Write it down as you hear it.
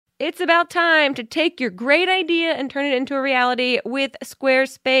It's about time to take your great idea and turn it into a reality with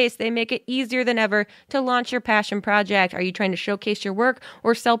Squarespace. They make it easier than ever to launch your passion project. Are you trying to showcase your work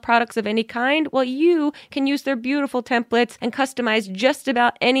or sell products of any kind? Well, you can use their beautiful templates and customize just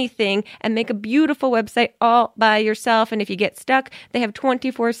about anything and make a beautiful website all by yourself. And if you get stuck, they have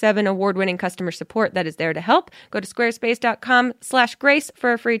 24/7 award-winning customer support that is there to help. Go to squarespace.com/grace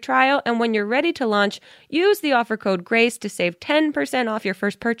for a free trial. And when you're ready to launch, use the offer code GRACE to save 10% off your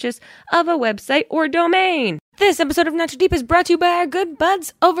first purchase of a website or domain. This episode of Not Too Deep is brought to you by our good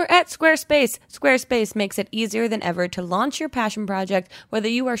buds over at Squarespace. Squarespace makes it easier than ever to launch your passion project, whether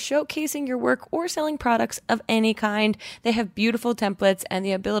you are showcasing your work or selling products of any kind. They have beautiful templates and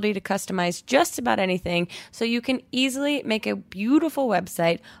the ability to customize just about anything, so you can easily make a beautiful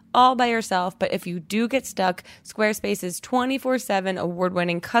website all by yourself. But if you do get stuck, Squarespace's 24/7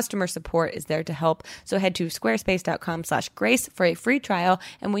 award-winning customer support is there to help. So head to squarespace.com/grace for a free trial.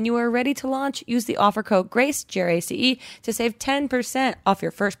 And when you are ready to launch, use the offer code GRACE, GRACE, to save 10% off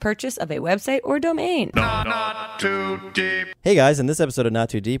your first purchase of a website or domain. Not too deep. Hey guys, in this episode of Not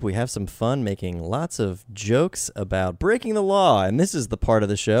Too Deep, we have some fun making lots of jokes about breaking the law. And this is the part of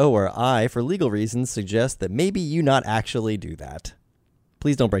the show where I, for legal reasons, suggest that maybe you not actually do that.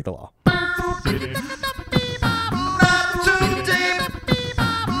 Please don't break the law. Not too deep. Not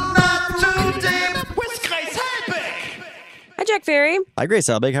too deep. With Grace Helbig. Hi, Jack Ferry. Hi, Grace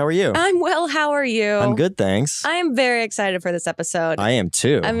Helbig. How are you? I'm well. How are you? I'm good, thanks. I'm very excited for this episode. I am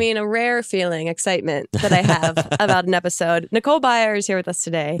too. I mean, a rare feeling, excitement that I have about an episode. Nicole Byer is here with us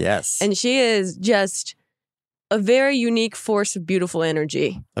today. Yes. And she is just a very unique force of beautiful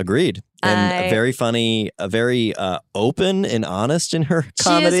energy. Agreed. And very funny, very open and honest in her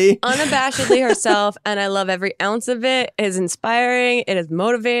comedy. She is unabashedly herself, and I love every ounce of it. It is inspiring. It is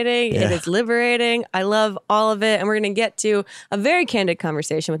motivating. Yeah. It is liberating. I love all of it. And we're going to get to a very candid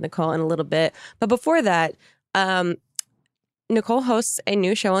conversation with Nicole in a little bit. But before that, Nicole hosts a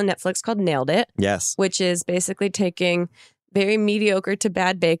new show on Netflix called Nailed It. Yes. Which is basically taking very mediocre to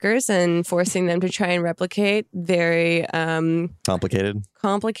bad bakers and forcing them to try and replicate very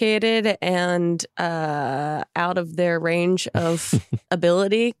complicated and out of their range of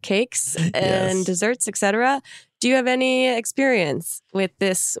ability cakes and desserts, etc. Do you have any experience with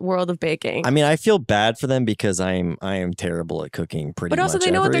this world of baking? I mean, I feel bad for them because I am terrible at cooking pretty much But also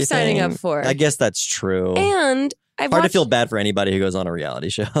they know what they're signing up for. I guess that's true. And hard to feel bad for anybody who goes on a reality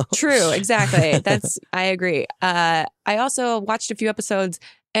show. True, exactly. I agree. I also watched a few episodes,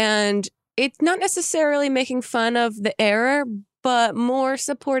 and it's not necessarily making fun of the error, but more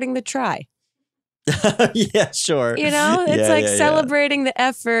supporting the try. Yeah, sure. You know, it's celebrating the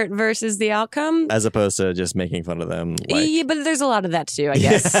effort versus the outcome. As opposed to just making fun of them. Yeah, but there's a lot of that too, I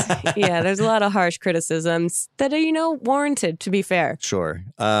guess. Yeah, there's a lot of harsh criticisms that are, warranted, to be fair. Sure.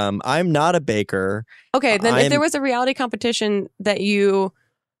 I'm not a baker. Okay, then if there was a reality competition that you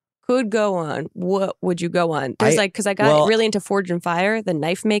could go on, what would you go on? There's because I got really into Forge and Fire, the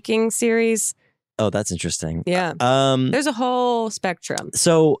knife making series. Oh, that's interesting. Yeah. There's a whole spectrum.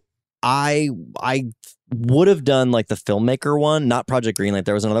 So I would have done like the filmmaker one, not Project Greenlight.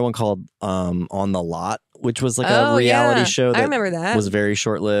 There was another one called On the Lot, which was like a reality show that I remember that. Was very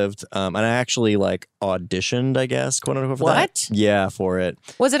short-lived. And I actually auditioned, I guess, quote unquote, for what? that. Yeah, for it.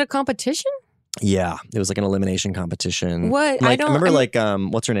 Was it a competition? Yeah, it was like an elimination competition. What? I remember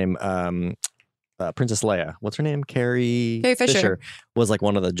what's her name? Princess Leia. What's her name? Carrie Fisher was like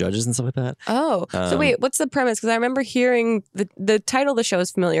one of the judges and stuff like that. Oh, so wait, what's the premise? Because I remember hearing the title of the show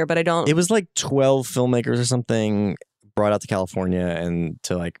is familiar, but I don't. It was like 12 filmmakers or something brought out to California and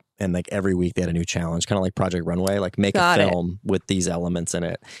every week they had a new challenge, kind of like Project Runway, like make a film with these elements in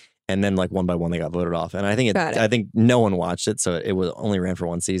it. And then one by one they got voted off. And I think no one watched it, so it was only ran for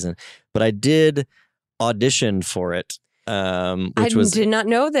one season. But I did audition for it. Did not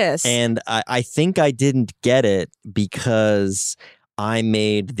know this. And I think I didn't get it because I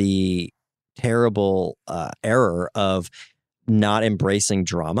made the terrible error of not embracing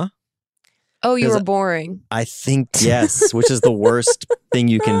drama. Oh, you were boring. I think, yes, which is the worst thing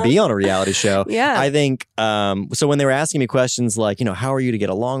you can be on a reality show. Yeah. I think, so when they were asking me questions like, how are you to get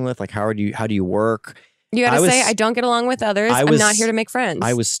along with? Like, how do you work? You got to say, I don't get along with others. I'm not here to make friends.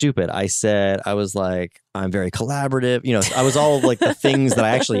 I was stupid. I was like, I'm very collaborative. I was all of like the things that I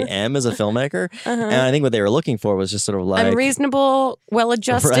actually am as a filmmaker. And I think what they were looking for was just sort of like, I'm reasonable,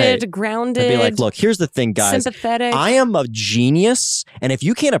 well-adjusted, grounded. I'd be like, look, here's the thing, guys. Sympathetic. I am a genius. And if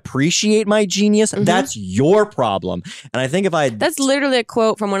you can't appreciate my genius, that's your problem. And I think That's literally a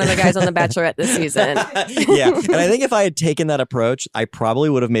quote from one of the guys on The Bachelorette this season. Yeah. And I think if I had taken that approach, I probably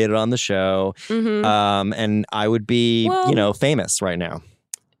would have made it on the show. And I would be, famous right now.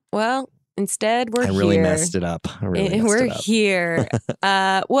 Well, instead, we're I here. really messed it up. We're here.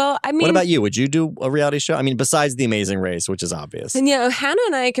 Well, I mean, what about you? Would you do a reality show? I mean, besides The Amazing Race, which is obvious. And Hannah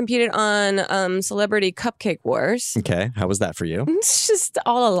and I competed on Celebrity Cupcake Wars. Okay, how was that for you? It's just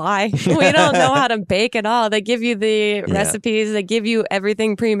all a lie. We don't know how to bake at all. They give you the recipes. They give you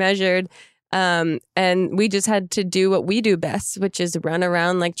everything pre-measured. And we just had to do what we do best, which is run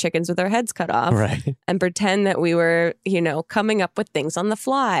around like chickens with our heads cut off, Right. and pretend that we were, coming up with things on the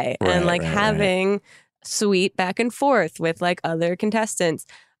fly and having sweet back and forth with like other contestants.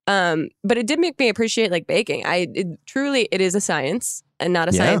 But it did make me appreciate like baking. It is a science, and not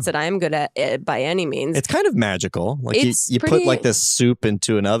a science that I am good at it by any means. It's kind of magical. Like you put like this soup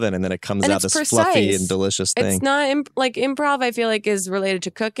into an oven and then it comes out this fluffy and delicious thing. It's not like improv, I feel like, is related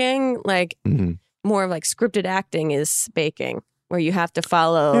to cooking. Like more of like scripted acting is baking, where you have to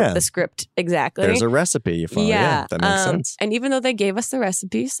follow the script exactly. There's a recipe you follow. Yeah, that makes sense. And even though they gave us the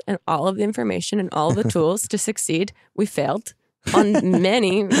recipes and all of the information and all the tools to succeed, we failed on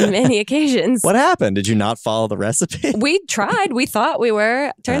many, many occasions. What happened? Did you not follow the recipe? We tried. We thought we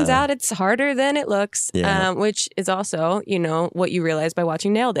were. Turns out it's harder than it looks, which is also, what you realize by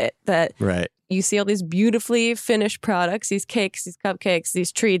watching Nailed It. That you see all these beautifully finished products, these cakes, these cupcakes,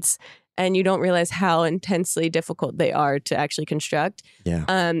 these treats, and you don't realize how intensely difficult they are to actually construct.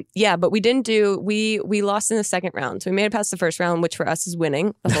 But we didn't we lost in the second round. So we made it past the first round, which for us is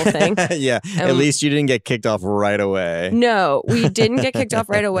winning the whole thing. At least you didn't get kicked off right away. No, we didn't get kicked off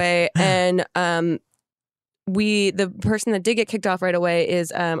right away. And the person that did get kicked off right away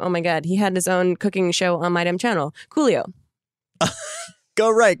is, oh my God, he had his own cooking show on My Damn Channel, Coolio. Go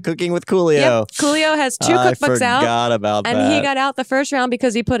right, Cooking with Coolio. Yep. Coolio has 2 cookbooks out. I forgot about that. And he got out the first round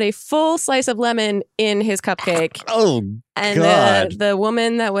because he put a full slice of lemon in his cupcake. Oh, and God. The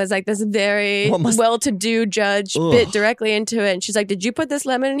woman that was like this very well-to-do judge bit directly into it. And she's like, did you put this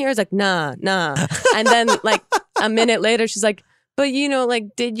lemon in here? I was like, nah. And then like a minute later, she's like, but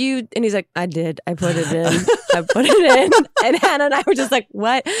did you? And he's like, I did. I put it in. I put it in. And Hannah and I were just like,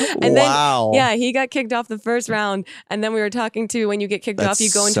 what? And then, he got kicked off the first round. And then we were talking to, when you get kicked off,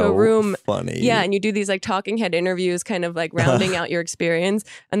 you go into a room. Funny. Yeah. And you do these like talking head interviews, kind of like rounding out your experience.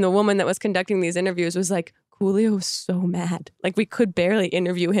 And the woman that was conducting these interviews was like, Coolio was so mad. Like, we could barely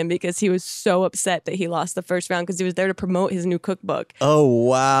interview him because he was so upset that he lost the first round because he was there to promote his new cookbook. Oh,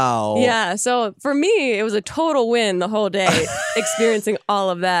 wow. Yeah. So for me, it was a total win the whole day, experiencing all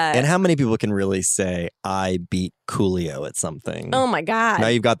of that. And how many people can really say, I beat Coolio at something? Oh, my God. Now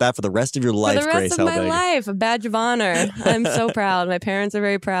you've got that for the rest of your life, Grace. For the rest of my Helbig. life, a badge of honor. I'm so proud. My parents are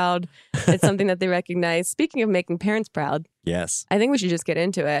very proud. It's something that they recognize. Speaking of making parents proud. Yes. I think we should just get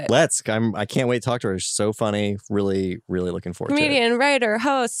into it. Let's. I can't wait to talk to her. She's so funny. Really, really looking forward to it. Comedian, writer,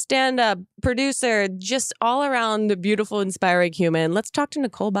 host, stand-up, producer, just all around beautiful, inspiring human. Let's talk to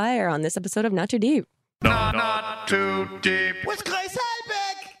Nicole Byer on this episode of Not Too Deep. Not too deep with Grace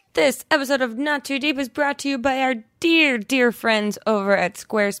Helbig. This episode of Not Too Deep is brought to you by our dear, dear friends over at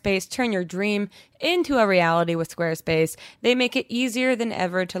Squarespace. Turn your dream into a reality with Squarespace. They make it easier than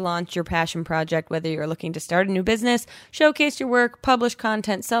ever to launch your passion project, whether you're looking to start a new business, showcase your work, publish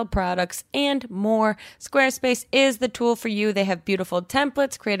content, sell products, and more. Squarespace is the tool for you. They have beautiful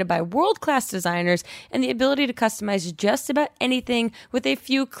templates created by world-class designers and the ability to customize just about anything with a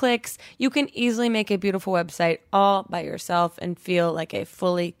few clicks. You can easily make a beautiful website all by yourself and feel like a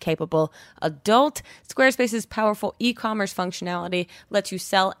fully capable adult. Squarespace's powerful e-commerce functionality lets you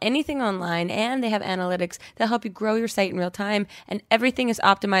sell anything online, and they have analytics that help you grow your site in real time, and everything is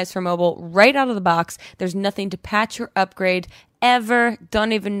optimized for mobile right out of the box. There's nothing to patch or upgrade ever.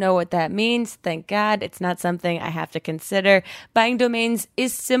 Don't even know what that means. Thank God it's not something I have to consider. Buying domains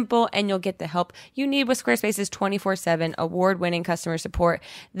is simple, and you'll get the help you need with Squarespace's 24/7 award-winning customer support.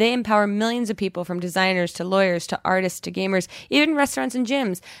 They empower millions of people, from designers to lawyers to artists to gamers, even restaurants and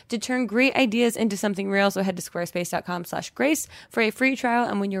gyms, to turn great ideas into something real. So head to squarespace.com/grace for a free trial,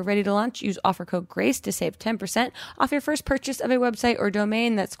 and when you're ready to launch, use offer code GRACE to save 10% off your first purchase of a website or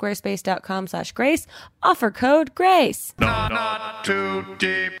domain. That's squarespace.com/grace. Offer code GRACE. Not too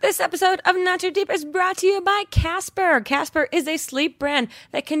deep. This episode of Not Too Deep is brought to you by Casper. Casper is a sleep brand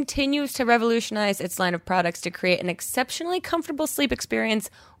that continues to revolutionize its line of products to create an exceptionally comfortable sleep experience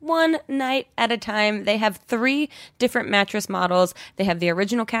one night at a time. They have 3 different mattress models. They have the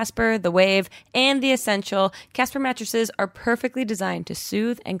original Casper, the Wave, and the Essential. Casper mattresses are perfectly designed to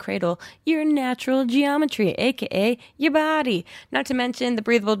soothe and cradle your natural geometry, aka your body. Not to mention, the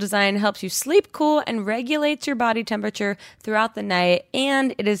breathable design helps you sleep cool and regulates your body temperature throughout throughout the night,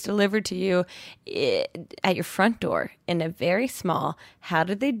 and it is delivered to you at your front door in a very small, how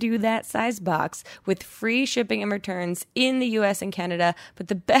did they do that size box with free shipping and returns in the US and Canada. But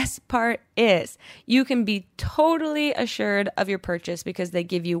the best part is you can be totally assured of your purchase because they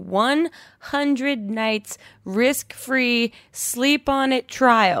give you 100 nights risk-free sleep on it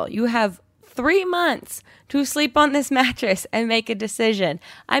trial. You have 3 months to sleep on this mattress and make a decision.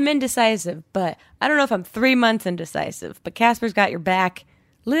 I'm indecisive, but I don't know if I'm 3 months indecisive, but Casper's got your back,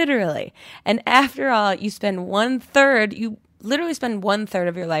 literally. And after all, you literally spend 1/3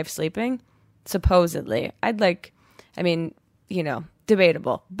 of your life sleeping, supposedly.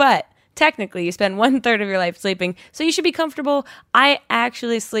 Debatable, but technically you spend 1/3 of your life sleeping, so you should be comfortable. I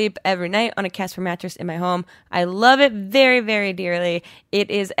actually sleep every night on a Casper mattress in my home. I love it very, very dearly.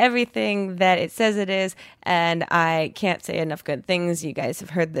 It is everything that it says it is, and I can't say enough good things. You guys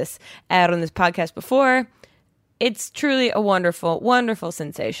have heard this ad on this podcast before. It's truly a wonderful, wonderful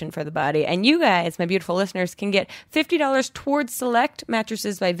sensation for the body. And you guys, my beautiful listeners, can get $50 towards select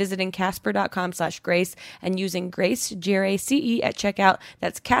mattresses by visiting Casper.com/Grace and using Grace, Grace, at checkout.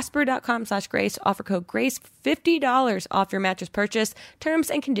 That's Casper.com/Grace. Offer code Grace, $50 off your mattress purchase.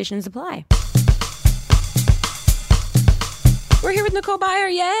 Terms and conditions apply. We're here with Nicole Byer.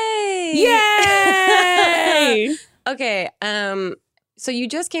 Yay! Yay! Okay, so you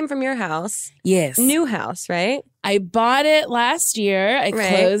just came from your house. Yes. New house, right? I bought it last year. I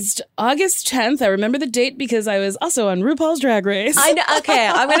closed August 10th. I remember the date because I was also on RuPaul's Drag Race. I know. Okay,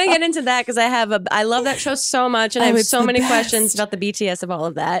 I'm going to get into that because I love that show so much, and I have so many questions about the BTS of all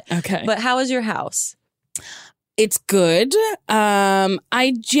of that. Okay. But how is your house? It's good.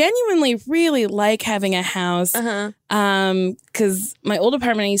 I genuinely really like having a house. Because my old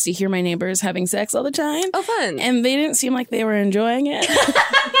apartment, I used to hear my neighbors having sex all the time. Oh, fun. And they didn't seem like they were enjoying it.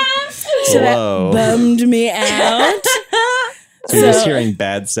 So that bummed me out. So you're just hearing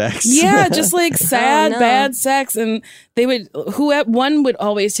bad sex? Yeah, just like sad, bad sex. And one would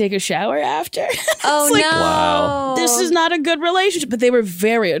always take a shower after. Oh, like, no. Wow. This is not a good relationship. But they were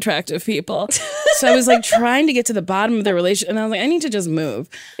very attractive people. So I was like trying to get to the bottom of their relationship. And I was like, I need to just move.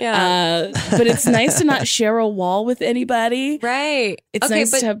 Yeah. But it's nice to not share a wall with anybody. Right. It's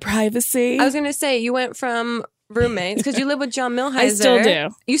nice to have privacy. I was going to say, you went from roommates because you live with John Milheiser. I still do.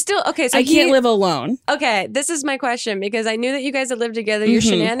 You still, okay. So I can't live alone. Okay, this is my question because I knew that you guys had lived together. Your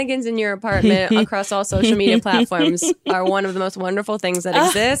shenanigans in your apartment across all social media platforms are one of the most wonderful things that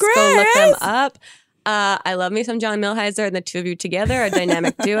exist. Great. Go look them up. I love me some John Milheiser, and the two of you together, a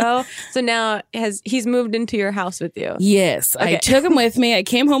dynamic duo. So now he's moved into your house with you. Yes, Okay. I took him with me. I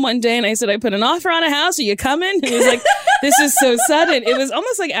came home one day and I said, I put an offer on a house. Are you coming? And he was like, this is so sudden. It was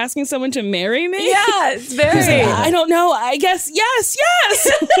almost like asking someone to marry me. Yeah, it's very. I don't know. I guess yes.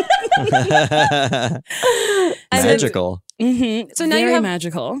 Magical. So now Very you have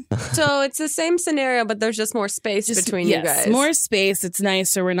magical. So it's the same scenario, but there's just more space between you guys. More space. It's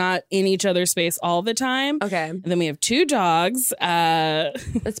nice, so we're not in each other's space all the time. Okay, And then we have 2 dogs.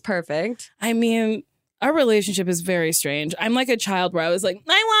 that's perfect. I mean, our relationship is very strange. I'm like a child where I was like,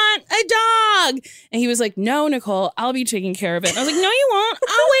 I want a dog. And he was like, no, Nicole, I'll be taking care of it. And I was like, no, you won't.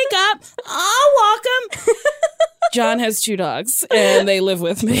 I'll wake up. I'll walk him. John has 2 dogs and they live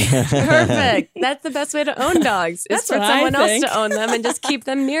with me. Perfect. That's the best way to own dogs. That's is for what I someone else think. to own them and just keep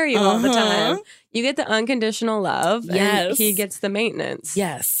them near you all the time. You get the unconditional love, and Yes. he gets the maintenance.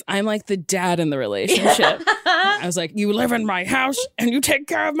 Yes, I'm like the dad in the relationship. I was like, you live in my house and you take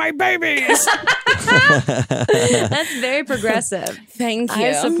care of my babies. That's very progressive. Thank you.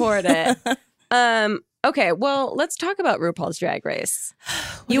 I support it. Okay, well, let's talk about RuPaul's Drag Race.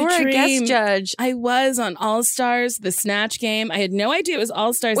 You were a guest judge. I was on All Stars, the Snatch Game. I had no idea it was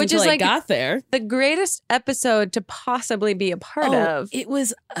All Stars Which until is I like got there. The greatest episode to possibly be a part of. It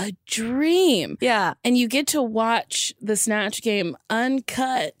was a dream. Yeah. And you get to watch the Snatch Game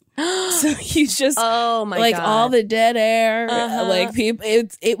uncut. So you just, oh my like God. all the dead air, Uh-huh. like people.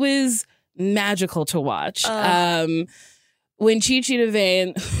 It was magical to watch. When Chi Chi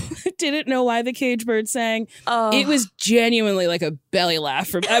DeVayne didn't know why the cage bird sang, it was genuinely like a belly laugh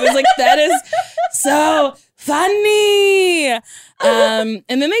for me. I was like, that is so funny. And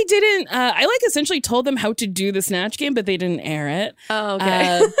then they didn't, I like essentially told them how to do the Snatch Game, but they didn't air it. Oh,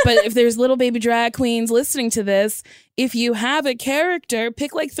 okay. But if there's little baby drag queens listening to this, if you have a character,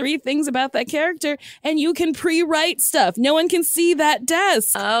 pick like 3 things about that character and you can pre-write stuff. No one can see that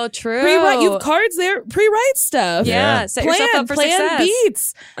desk. Oh, true. Pre-write, you have cards there, pre-write stuff. Yeah, set yourself up for plan success.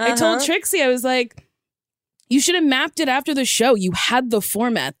 beats. I told Trixie, I was like, You should have mapped it after the show. You had the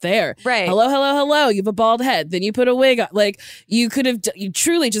format there. Right. Hello, hello, hello. You have a bald head. Then you put a wig on. Like, you could have you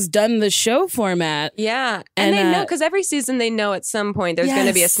truly just done the show format. Yeah. And they know, because every season they know at some point there's going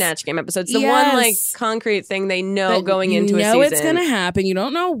to be a Snatch Game episode. It's the one, like, concrete thing they know but going into a season. You know it's going to happen. You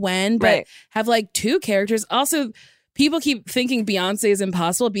don't know when, but have, like, 2 characters. Also, people keep thinking Beyonce is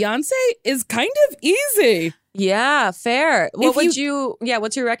impossible. Beyonce is kind of easy. Yeah, fair. What's your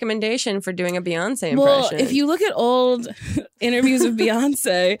recommendation for doing a Beyonce impression? Well, if you look at old interviews of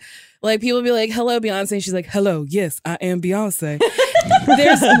Beyonce, like, people be like, hello, Beyonce. She's like, hello, yes, I am Beyonce.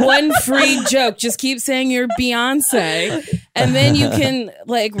 There's one free joke. Just keep saying you're Beyonce. And then you can,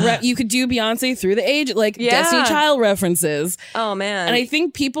 like, you could do Beyonce through the age, like, Destiny Child references. Oh, man. And I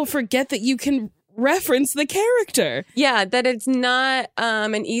think people forget that you can reference the character. Yeah, that it's not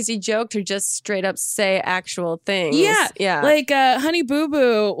an easy joke to just straight up say actual things. Yeah. Like Honey Boo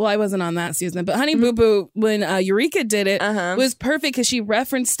Boo, well, I wasn't on that season, but Honey Boo Boo, when Eureka did it, was perfect because she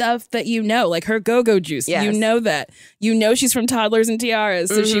referenced stuff that you know, like her go-go juice. Yes. You know that. You know she's from Toddlers and Tiaras,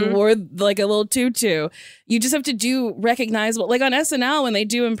 so she wore like a little tutu. You just have to do recognizable, like on SNL when they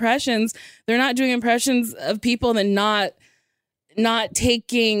do impressions, they're not doing impressions of people and then not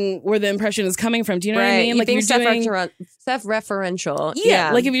taking where the impression is coming from. Do you know what I mean? Like, you're doing self-referential.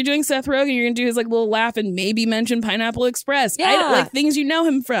 Yeah, like if you're doing Seth Rogen, you're gonna do his like little laugh and maybe mention Pineapple Express. Yeah, like things you know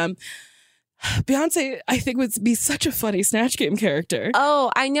him from. Beyonce, I think, would be such a funny Snatch Game character. Oh,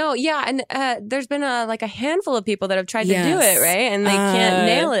 I know. Yeah, and there's been a handful of people that have tried to do it, right? And they can't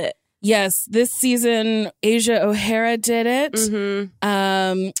nail it. Yes, this season, Asia O'Hara did it.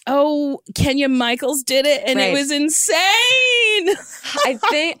 Kenya Michaels did it, and it was insane. I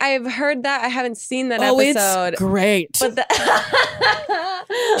think I've heard that. I haven't seen that episode. It's great. But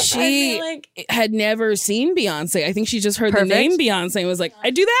she had never seen Beyonce. I think she just heard the name Beyonce and was like, I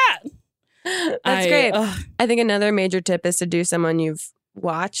do that. That's great. I think another major tip is to do someone you've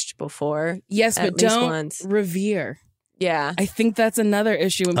watched before. Yes, but don't revere. Yeah. I think that's another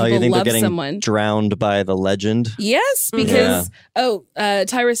issue when people love someone. Drowned by the legend? Yes, because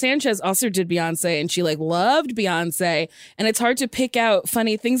Tyra Sanchez also did Beyonce and she loved Beyonce, and it's hard to pick out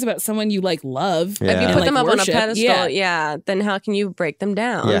funny things about someone you love. Yeah. If you put them up on a pedestal, then how can you break them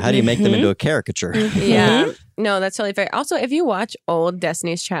down? Yeah, how do you make them into a caricature? Yeah. No, that's totally fair. Also, if you watch old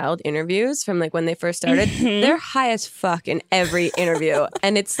Destiny's Child interviews from when they first started, they're high as fuck in every interview.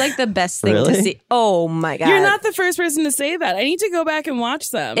 And it's the best thing to see. Oh my God. You're not the first person to say that. I need to go back and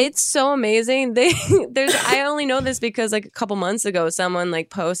watch them. It's so amazing. I only know this because a couple months ago, someone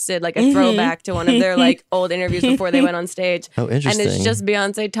posted a throwback to one of their old interviews before they went on stage. Oh, interesting. And it's just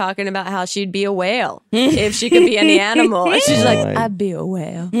Beyonce talking about how she'd be a whale if she could be any animal. And she's I'd be a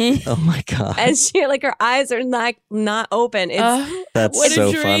whale. Oh my God. And she her eyes are not open. That's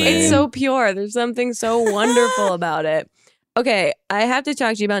so funny. It's so pure. There's something so wonderful about it. Okay, I have to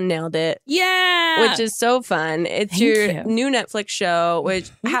talk to you about Nailed It. Yeah. Which is so fun. It's your new Netflix show, which,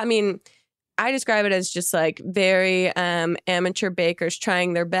 I mean, I describe it as just very amateur bakers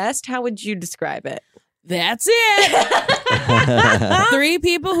trying their best. How would you describe it? That's it. 3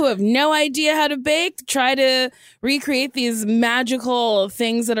 people who have no idea how to bake try to recreate these magical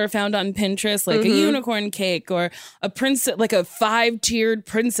things that are found on Pinterest, like a unicorn cake or a princess, a 5-tiered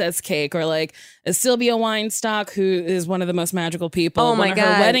princess cake, or a Sylvia Weinstock, who is one of the most magical people. Oh my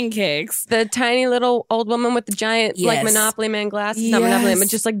God. Her wedding cakes. The tiny little old woman with the giant Monopoly Man glasses. Not Monopoly Man, but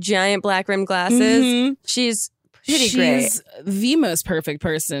just giant black rimmed glasses. She's She's the most perfect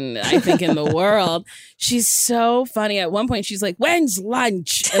person, I think, in the world. She's so funny. At one point, she's like, "When's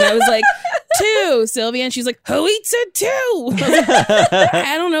lunch?" And I was like, 2, Sylvia. And she's like, "Who eats at 2?"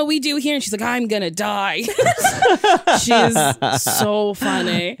 I don't know. We do here. And she's like, "I'm going to die." She's so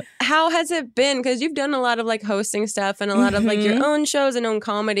funny. How has it been? Because you've done a lot of hosting stuff and a lot of your own shows and own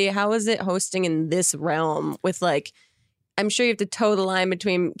comedy. How is it hosting in this realm with I'm sure you have to toe the line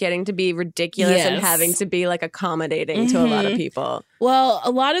between getting to be ridiculous and having to be accommodating to a lot of people. Well,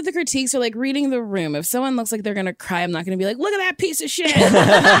 a lot of the critiques are reading the room. If someone looks like they're going to cry, I'm not going to be like, "Look at that piece of shit." You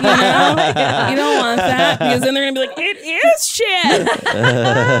know? You don't want that, because then they're going to be like, "It is shit."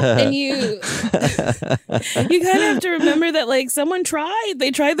 And you kind of have to remember that someone tried.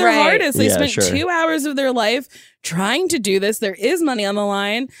 They tried their hardest. They spent 2 hours of their life trying to do this. There is money on the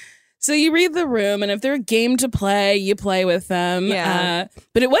line. So you read the room, and if they're a game to play, you play with them. Yeah.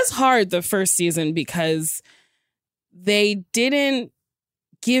 But it was hard the first season because they didn't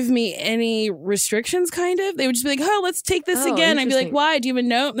give me any restrictions, kind of. They would just be like, "Oh, let's take this again." I'd be like, "Why? Do you have a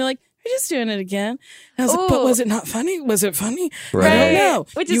note?" And they're like, we're just doing it again. And I was like, but was it not funny? Was it funny? Right. I don't know.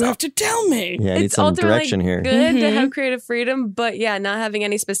 Which you is have to tell me. Yeah, I need it's some ultimately direction here. good to have creative freedom, but yeah, not having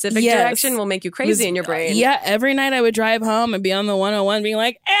any specific direction will make you crazy in your brain. Yeah, every night I would drive home and be on the 101 being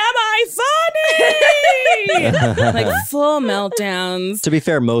like, am I funny? Like full meltdowns. To be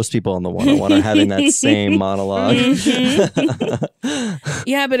fair, most people on the 101 are having that same monologue.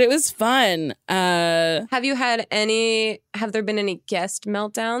 Yeah, but it was fun. Have there been any guest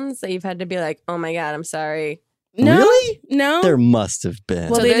meltdowns that you've had to be like, oh my God, I'm sorry? No, Really? no. There must have been.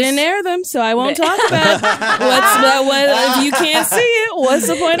 Well, So they there's- didn't air them, so I won't talk about what if you can't see it. What's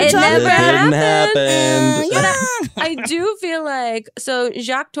the point of It talking never It about didn't it? happen. I do feel like, so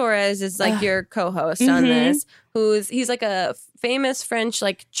Jacques Torres is like your co-host on this, he's like a famous French,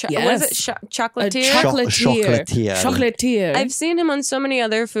 like, what is it? Chocolatier? Chocolatier. Chocolatier. I've seen him on so many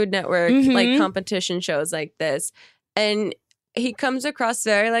other Food Network like competition shows like this, and he comes across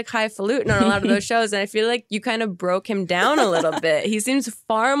very like highfalutin on a lot of those shows, and I feel like you kind of broke him down a little bit. He seems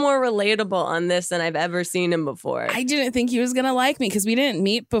far more relatable on this than I've ever seen him before. I didn't think he was gonna like me because we didn't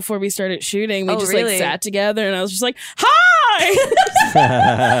meet before we started shooting. We just really? like sat together, and I was just like,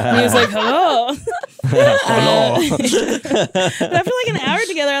 "Hi!" And he was like, "Hello." But after like an hour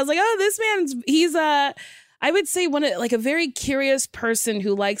together, I was like, "Oh, this he's I would say a very curious person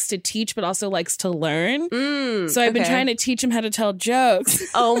who likes to teach but also likes to learn. So I've been trying to teach him how to tell jokes.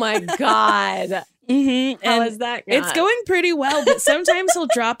 Oh my God. How is that going? It's going pretty well, but sometimes he'll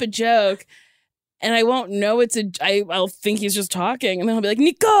drop a joke and I won't know I'll think he's just talking, and then he'll be like,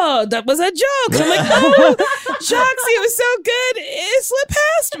 Nicole, that was a joke. And I'm like, oh, Shoxy, it was so good. It slipped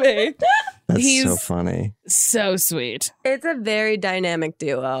past me. That's so funny. So sweet. It's a very dynamic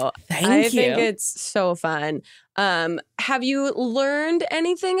duo. Thank I you. think it's so fun. Have you learned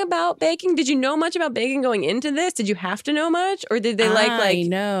anything about baking? Did you know much about baking going into this? Did you have to know much? Or did they I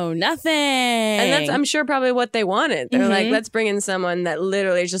know nothing. And that's, I'm sure, probably what they wanted. They're like, let's bring in someone that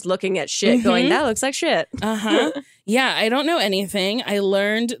literally is just looking at shit going, that looks like shit. Yeah, I don't know anything. I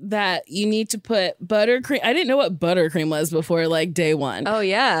learned that you need to put buttercream. I didn't know what buttercream was before like day one. Oh,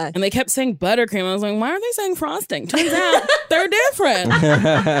 yeah. And they kept saying buttercream. I was like, why are they saying frosting? Turns out they're different.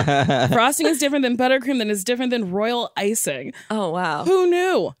 Frosting is different than buttercream, that is different than royal icing. Oh, wow. Who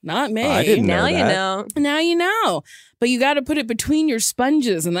knew? Not me. I didn't Now know you that. know. Now you know. But you got to put it between your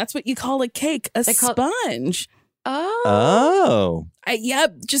sponges, and that's what you call a cake, sponge. Oh. Oh.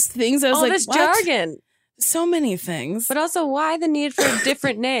 Just things I was All like, this what? jargon. So many things. But also, why the need for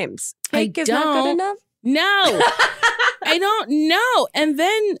different names? Cake is not good don't enough? No, I don't know. And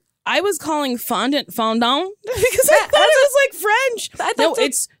then I was calling fondant because I thought it was like French. I thought No, so.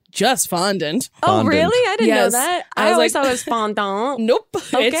 it's just fondant. Oh, Fondant. really? I didn't know Yes. that. I I was always like- thought it was fondant. Nope,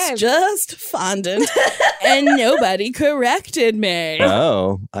 Okay. it's just fondant. And nobody corrected me.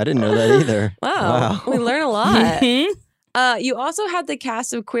 Oh, I didn't know that either. Wow. We learn a lot. Mhm. You also had the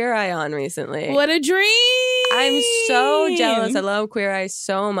cast of Queer Eye on recently. What a dream. I'm so jealous. I love Queer Eye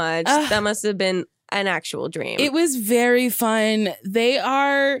so much. That must have been an actual dream. It was very fun. They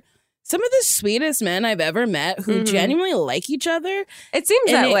are some of the sweetest men I've ever met who genuinely like each other. It seems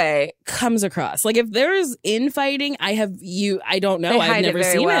and that it way. Comes across. Like if there's infighting, I don't know. They I've hide never it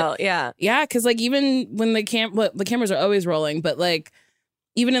very seen well. it. Yeah. Yeah, because like even when the cameras are always rolling, but like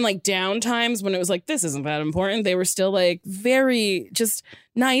even in like down times when it was like this isn't that important, they were still like very just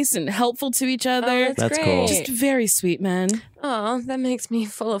nice and helpful to each other. Oh, That's great. cool. Just very sweet men. Oh, that makes me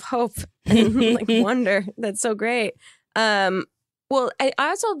full of hope and like wonder. That's so great. Well, I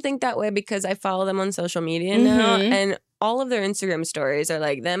also think that way because I follow them on social media now, and all of their Instagram stories are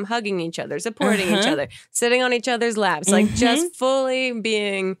like them hugging each other, supporting each other, sitting on each other's laps, like just fully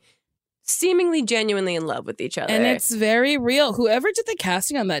being seemingly genuinely in love with each other. And it's very real. Whoever did the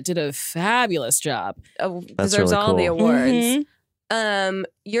casting on that did a fabulous job. Deserves really all the cool. awards.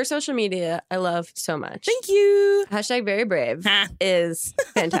 Your social media, I love so much. Thank you. Hashtag very brave Ha. is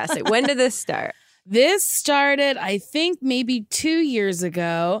fantastic. When did this start? This started, I think, maybe 2 years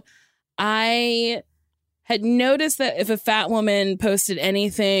ago. I had noticed that if a fat woman posted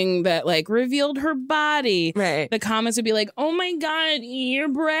anything that like revealed her body, Right. the comments would be like, oh my God, you're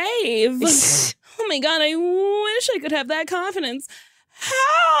brave. Oh my God, I wish I could have that confidence.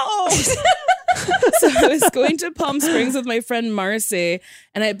 How? So I was going to Palm Springs with my friend Marcy,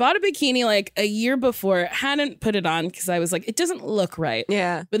 and I bought a bikini like a year before. Hadn't put it on because I was like, it doesn't look right.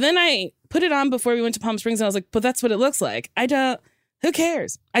 Yeah. But then I put it on before we went to Palm Springs, and I was like, but that's what it looks like. Who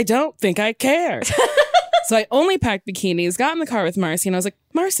cares? I don't think I care. So I only packed bikinis, got in the car with Marcy, and I was like,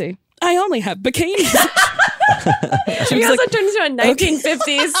 Marcy, I only have bikinis. She You was also like, turned into a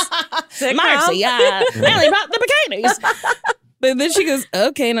 1950s sitcom. Marcy, I only brought the bikinis. But then she goes,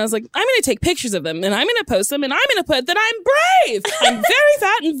 okay. And I was like, I'm going to take pictures of them and I'm going to post them and I'm going to put that I'm brave. I'm very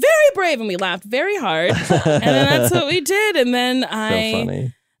fat and very brave. And we laughed very hard. And then that's what we did. And then So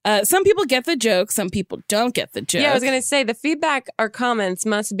funny. Some people get the joke. Some people don't get the joke. Yeah, I was going to say the feedback or comments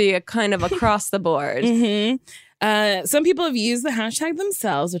must be a kind of across the board. Mm-hmm. Some people have used the hashtag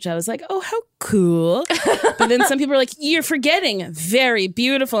themselves, which I was like, oh, how cool. But then some people are like, you're forgetting very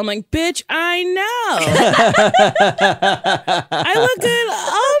beautiful. I'm like, bitch, I know. I look good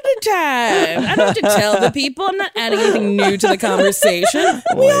all the time. I don't have to tell the people. I'm not adding anything new to the conversation.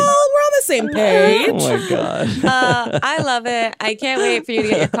 We're on the same page. Oh my God. I love it. I can't wait for you to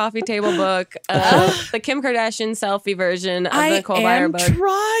get your coffee table book, the Kim Kardashian selfie version of the Nicole Byer book. I am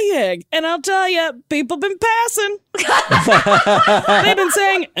trying. And I'll tell you, people been passing. They've been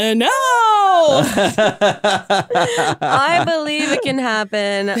saying, no. I believe it can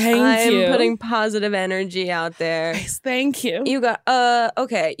happen. Thank you. I'm putting positive energy out there. Yes, thank you. You got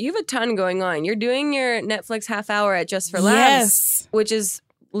okay. You have a ton going on. You're doing your Netflix half hour at Just for Laughs, Yes. which is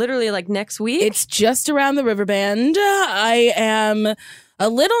literally like next week. It's just around the river bend. I am a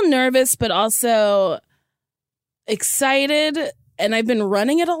little nervous, but also excited. And I've been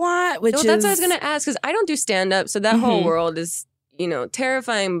running it a lot, which that's what I was going to ask, because I don't do stand-up, so that whole world is,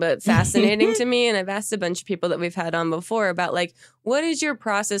 terrifying but fascinating to me. And I've asked a bunch of people that we've had on before about, like, what is your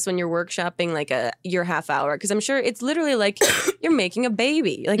process when you're workshopping, like, your half hour? Because I'm sure it's literally like you're making a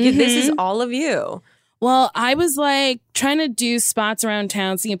baby. Like, this is all of you. Well, I was, like, trying to do spots around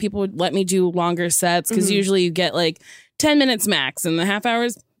town, seeing if people would let me do longer sets, because usually you get, like, 10 minutes max, and the half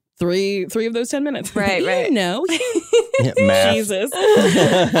hours, three of those 10 minutes. Right. No. Math. Jesus.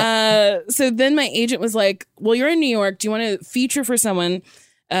 So then my agent was like, well, you're in New York. Do you want to feature for someone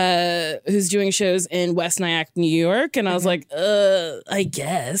who's doing shows in West Nyack, New York? And I was like, I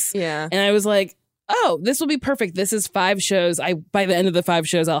guess. Yeah. And I was like, oh, this will be perfect. This is 5 shows. By the end of the 5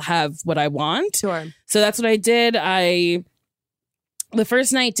 shows, I'll have what I want. Sure. So that's what I did. The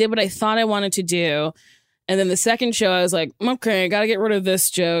first night did what I thought I wanted to do. And then the second show, I was like, okay, I got to get rid of this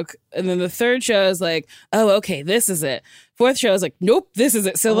joke. And then the third show, I was like, oh, okay, this is it. Fourth show, I was like, nope, this is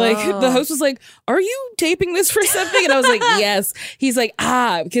it. So like the host was like, are you taping this for something? And I was like, yes. He's like,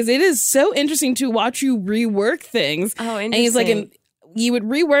 because it is so interesting to watch you rework things. Oh, interesting. And he's like, you would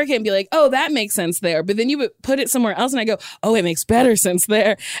rework it and be like, oh, that makes sense there. But then you would put it somewhere else and I go, oh, it makes better sense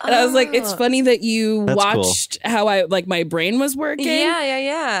there. And I was like, it's funny that you watched how my brain was working.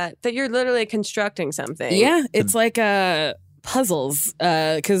 Yeah. That you're literally constructing something. Yeah. It's like puzzles.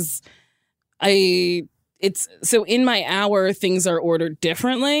 Because so in my hour, things are ordered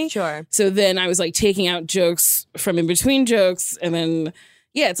differently. Sure. So then I was like taking out jokes from in between jokes and then...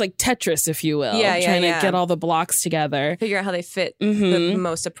 Yeah, it's like Tetris, if you will. Trying to get all the blocks together. Figure out how they fit the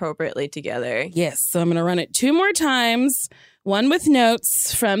most appropriately together. Yes, so I'm going to run it 2 more times. One with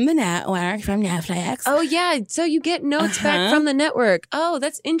notes from the network, from Netflix. Oh, yeah. So you get notes back from the network. Oh,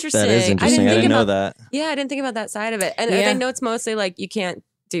 that's interesting. That is interesting. I didn't know that. Yeah, I didn't think about that side of it. And are the notes mostly like, you can't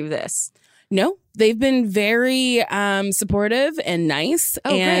do this? No, they've been very supportive and nice.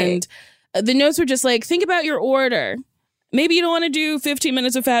 Oh, and the notes were just like, think about your order. Maybe you don't want to do 15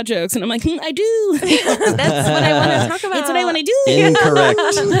 minutes of fat jokes. And I'm like, I do. That's what I want to talk about. It's what I want to do. Incorrect.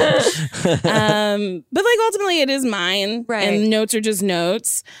 But like ultimately it is mine. Right. And notes are just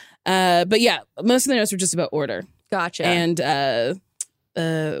notes. But yeah, most of the notes were just about order. Gotcha. And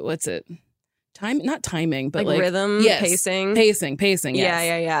what's it? Not timing, but like rhythm, pacing. Pacing,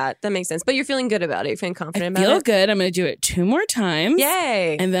 yes. Yeah. That makes sense. But you're feeling good about it. You're feeling confident about it. I feel good. I'm going to do it 2 more times.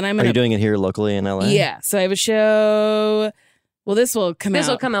 Yay. And then I'm Are going you doing it here locally in LA? Yeah. So I have a show. Well, this will come out. This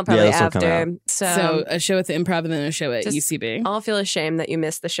will come out probably after. So a show at the Improv and then a show at UCB. I'll feel ashamed that you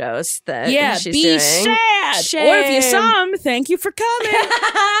missed the shows that she's be doing. sad. Shame. Or if you saw them, thank you for coming.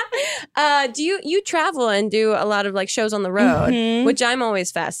 Do you travel and do a lot of like shows on the road, which I'm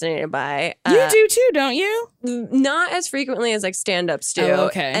always fascinated by. You do too, don't you? Not as frequently as like stand-ups do. Oh,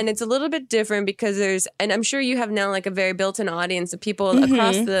 okay. And it's a little bit different because and I'm sure you have now like a very built-in audience of people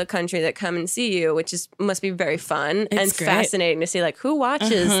across the country that come and see you, which must be very fun and great. Fascinating to see like who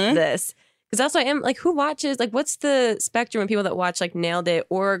watches this. Because also I am like, who watches, like what's the spectrum of people that watch like Nailed It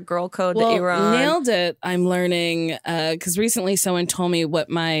or Girl Code that you were on? Nailed It, I'm learning because recently someone told me what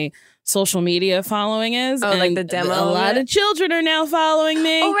my social media following is. Oh, and like the demo. A lot of children are now following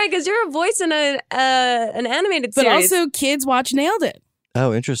me. Oh, right, because you're a voice in an animated but series. But also kids watch Nailed It.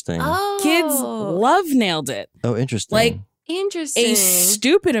 Oh, interesting. Oh. Kids love Nailed It. Oh, interesting. Like interesting. A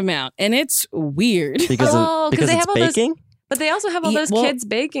stupid amount. And it's weird. Because they it's have all those- baking? But they also have all those kids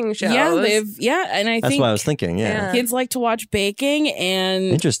baking shows. Yeah, and I That's think what I was thinking. Yeah. kids like to watch baking, and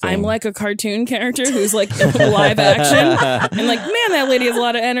Interesting. I'm like a cartoon character who's like live action, and like, man, that lady has a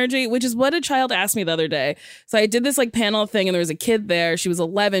lot of energy, which is what a child asked me the other day. So I did this like panel thing, and there was a kid there. She was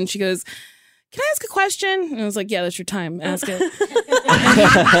 11. She goes, "Can I ask a question?" And I was like, "Yeah, that's your time. Ask it."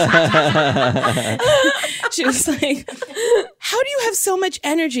 She was like, "How do you have so much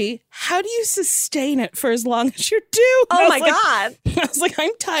energy? How do you sustain it for as long as you do?" Oh my God. God. I was like,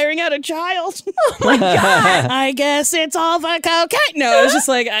 "I'm tiring out a child." Oh my God. I guess it's all the cocaine. No, I was just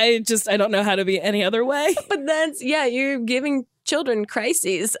like, I don't know how to be any other way. But that's, you're giving children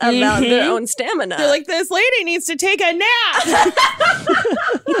crises about their own stamina. They're like, this lady needs to take a nap.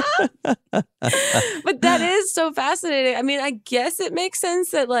 But that is so fascinating. I mean, I guess it makes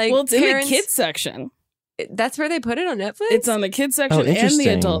sense that like Well, it's parents, in the kids section. That's where they put it on Netflix? It's on the kids section and the interesting.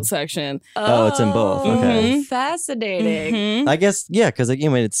 adult section. Oh, it's in both. Okay. Fascinating. Mhm. I guess, yeah, because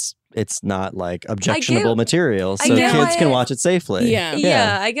it's not like objectionable material, so get kids why can watch it safely. Yeah.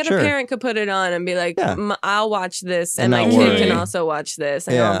 Yeah, I get sure. a parent could put it on and be like, Yeah. I'll watch this, and And my not kid worry. can also watch this.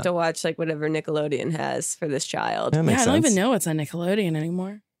 And I Yeah. don't have to watch like whatever Nickelodeon has for this child. That Yeah, makes I don't sense. even know what's on Nickelodeon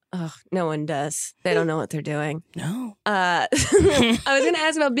anymore. Ugh, no one does. They don't know what they're doing. No. I was going to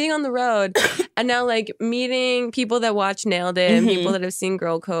ask about being on the road and now like meeting people that watch Nailed It, and people that have seen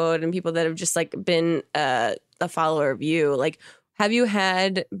Girl Code, and people that have just like been a follower of you. Like, have you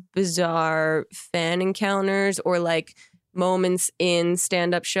had bizarre fan encounters or like moments in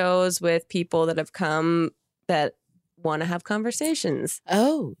stand-up shows with people that have come that want to have conversations?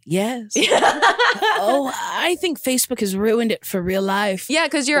 Oh, yes. Oh, I think Facebook has ruined it for real life. Yeah,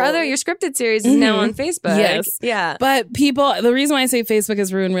 because your scripted series is now on Facebook. Yes. Yeah. But the reason why I say Facebook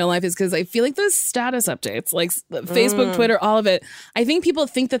has ruined real life is because I feel like those status updates, like Facebook, Twitter, all of it, I think people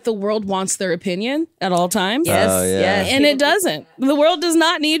think that the world wants their opinion at all times. Yes. Oh, yeah. Yes. And it doesn't. The world does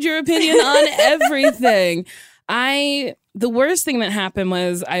not need your opinion on everything. The worst thing that happened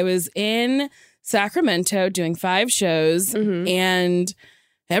was I was in Sacramento doing 5 shows, and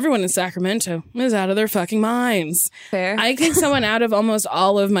everyone in Sacramento was out of their fucking minds. Fair. I kicked someone out of almost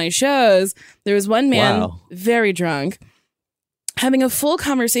all of my shows. There was one man, Wow. very drunk, having a full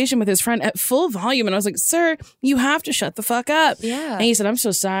conversation with his friend at full volume. And I was like, "Sir, you have to shut the fuck up." Yeah. And he said, "I'm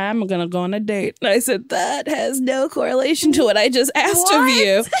so sorry. I'm going to go on a date." And I said, "That has no correlation to what I just asked of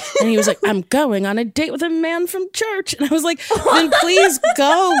you." And he was like, "I'm going on a date with a man from church." And I was like, "Then please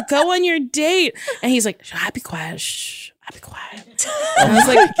go on your date." And he's like, "I'll be quiet. Shh, I'll be quiet." And I was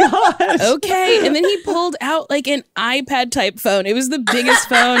like, "Okay." And then he pulled out like an iPad type phone. It was the biggest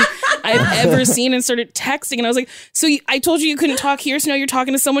phone I've ever seen, and started texting. And I was like, "So I told you couldn't talk here, so now you're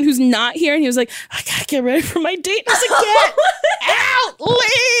talking to someone who's not here?" And he was like, "I gotta get ready for my date." And I was like, "Get out,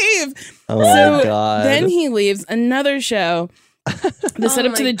 leave." Oh my God. Then he leaves. Another show. The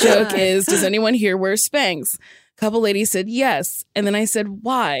setup to the joke is, does anyone here wear Spanx? A couple ladies said yes. And then I said,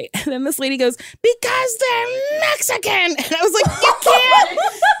 why? And then this lady goes, because they're Mexican. And I was like, you can't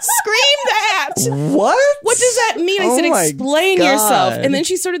scream that. What does that mean? I said, explain yourself. And then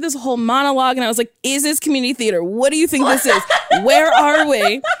she started this whole monologue, and I was like, is this community theater? What do you think this is? Where are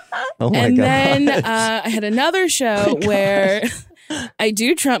we? Oh my And God. then I had another show where I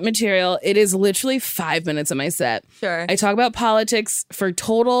do Trump material. It is literally 5 minutes of my set. Sure. I talk about politics for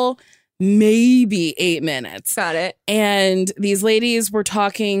total maybe 8 minutes. Got it. And these ladies were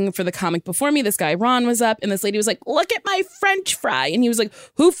talking for the comic before me. This guy, Ron, was up, and this lady was like, look at my French fry. And he was like,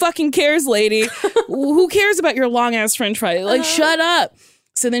 who fucking cares, lady? Who cares about your long ass French fry? Like, shut up.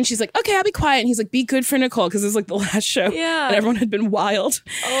 So then she's like, okay, I'll be quiet. And he's like, be good for Nicole, because it's like the last show. Yeah. And everyone had been wild.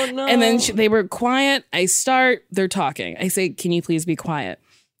 Oh, no. And then they were quiet. I start, they're talking. I say, can you please be quiet?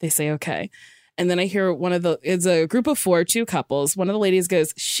 They say, okay. And then I hear it's a group of 4, 2 couples. One of the ladies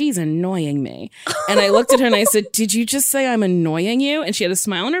goes, she's annoying me. And I looked at her and I said, did you just say I'm annoying you? And she had a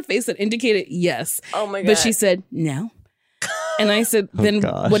smile on her face that indicated yes. Oh my God. But she said, no. And I said, then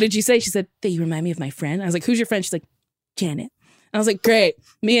gosh. what did you say? She said, that you remind me of my friend. I was like, who's your friend? She's like, Janet. And I was like, great.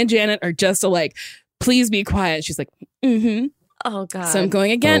 Me and Janet are just alike. Please be quiet. She's like, mm-hmm. Oh, God. So I'm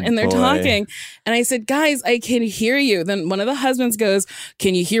going again, Oh, and they're boy. talking. And I said, guys, I can hear you. Then one of the husbands goes,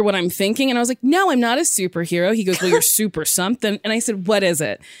 can you hear what I'm thinking? And I was like, no, I'm not a superhero. He goes, well, you're super something. And I said, what is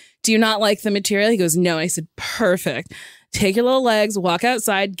it? Do you not like the material? He goes, no. I said, perfect. Take your little legs, walk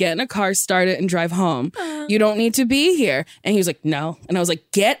outside, get in a car, start it, and drive home. You don't need to be here. And he was like, no. And I was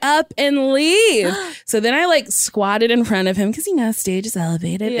like, get up and leave. So then I like squatted in front of him because, stage is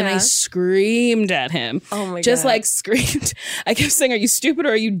elevated. And I Yeah. screamed at him. Oh my Just God. like screamed. I kept saying, are you stupid or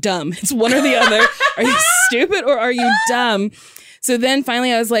are you dumb? It's one or the other. Are you stupid or are you dumb? So then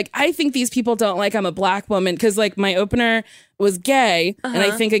finally I was like, I think these people don't like I'm a black woman, because like my opener was gay, and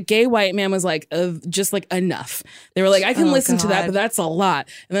I think a gay white man was like just like enough. They were like, I can listen to that, but that's a lot.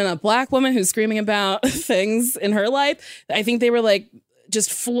 And then a black woman who's screaming about things in her life, I think they were like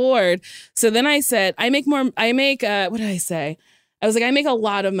just floored. So then I said, what did I say? I was like, I make a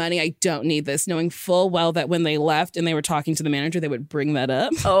lot of money. I don't need this, knowing full well that when they left and they were talking to the manager, they would bring that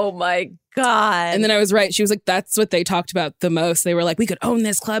up. Oh my God. And then I was right. She was like, that's what they talked about the most. They were like, we could own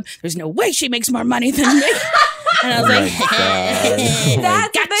this club. There's no way she makes more money than me. And I was like,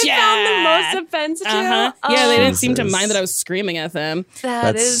 that's gotcha. what they found the most offensive to? Yeah, they didn't seem to mind that I was screaming at them.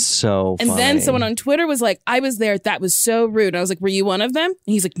 That's so funny. And then someone on Twitter was like, I was there. That was so rude. And I was like, were you one of them?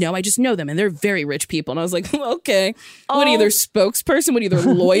 And he's like, no, I just know them. And they're very rich people. And I was like, okay. What, either spokesperson? What, either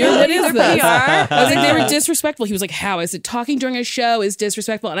lawyer? What is this? I was like, they were disrespectful. He was like, how? I said, talking during a show is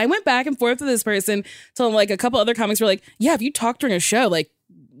disrespectful. And I went back and forth with this person till like a couple other comics were like, yeah, if you talk during a show, like,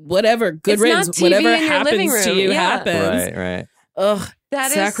 whatever, good riddance, whatever happens to you happens. Right. Ugh,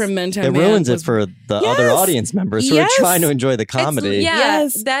 that Sacramento. It ruins it for the other audience members who are trying to enjoy the comedy.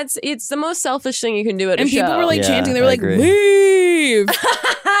 It's the most selfish thing you can do at a show. And people were like chanting. They were like, leave,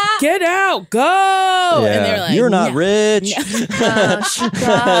 get out, go. Yeah. And they were like, you're not rich. Oh,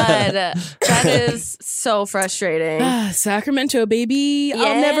 God, that is so frustrating. Sacramento, baby.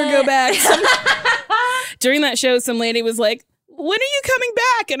 I'll never go back. During that show, some lady was like, when are you coming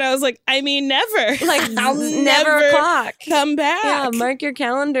back? And I was like, I mean, never. Like, I'll never o'clock. Come back. Yeah, mark your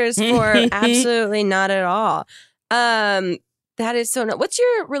calendars for absolutely not at all. That is so. What's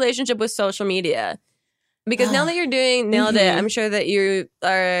your relationship with social media? Because now that you're doing Nailed It, I'm sure that you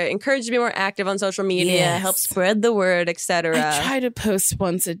are encouraged to be more active on social media, help spread the word, etc. I try to post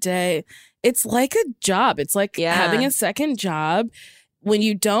once a day. It's like a job. It's like having a second job. When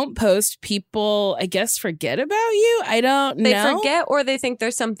you don't post, people, I guess, forget about you. I don't know. They forget, or they think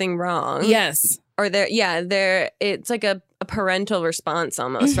there's something wrong. Yes. Or it's like a parental response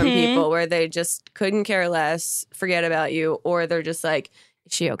almost from people where they just couldn't care less, forget about you, or they're just like,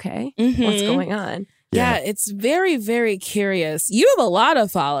 is she okay? What's going on? Yeah, it's very, very curious. You have a lot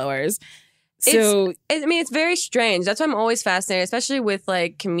of followers. So it's very strange. That's why I'm always fascinated, especially with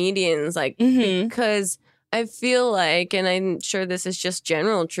like comedians, like because I feel like, and I'm sure this is just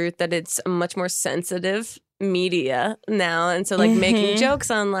general truth, that it's a much more sensitive media now. And so like making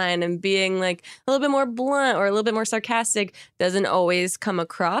jokes online and being like a little bit more blunt or a little bit more sarcastic doesn't always come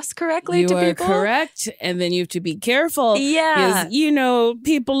across correctly to people. You are correct. And then you have to be careful. Yeah. Because,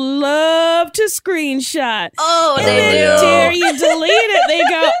 people love to screenshot. Oh, and they then do. Dare you delete it. They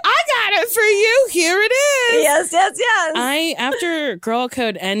go, I got it for you. Here it is. Yes. After Girl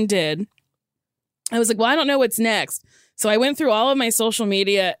Code ended, I was like, well, I don't know what's next. So I went through all of my social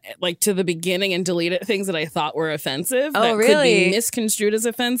media, like to the beginning, and deleted things that I thought were offensive. Oh, that really? could be misconstrued as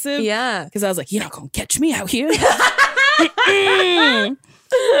offensive. Yeah. Because I was like, you're not going to catch me out here. But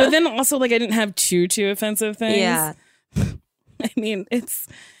then also, like, I didn't have too offensive things. Yeah. I mean, it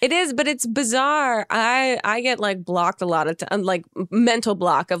is, but it's bizarre. I get like blocked a lot of time, like mental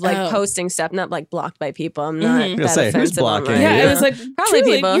block of like posting stuff, not like blocked by people. I'm not that offensive. Who's blocking? Online. Yeah, it was like probably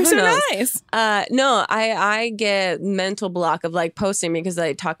people. You're Who so knows? nice. No, I get mental block of like posting because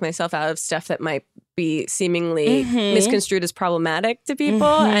I talk myself out of stuff that might be seemingly misconstrued as problematic to people,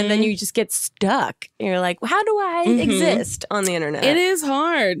 and then you just get stuck. You're like, how do I exist on the internet? It is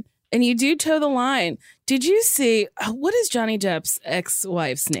hard. And you do toe the line. Did you see, what is Johnny Depp's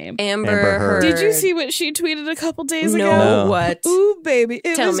ex-wife's name? Amber Heard. Did you see what she tweeted a couple days ago? No. What? Ooh, baby.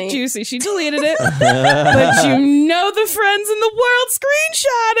 It Tell was me. juicy. She deleted it. But you know the friends in the world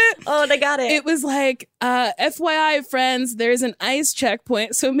screenshot it. Oh, they got it. It was like, FYI, friends, there's an ICE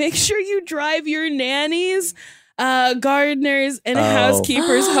checkpoint, so make sure you drive your nannies, gardeners, and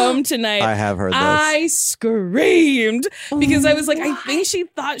housekeepers home tonight. I have heard this. I screamed because I was like, I think she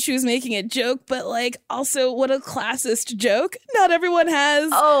thought she was making a joke, but like, also, what a classist joke. Not everyone has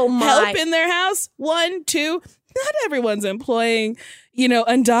help in their house. 1, 2, not everyone's employing,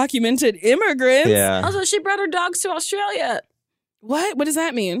 undocumented immigrants. Yeah. Also, she brought her dogs to Australia. What? What does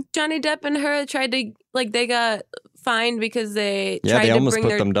that mean? Johnny Depp and her tried to, like, they got fined because they tried they to almost bring put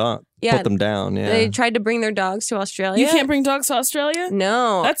their... them down. Yeah. Put them down, yeah. They tried to bring their dogs to Australia. You can't bring dogs to Australia?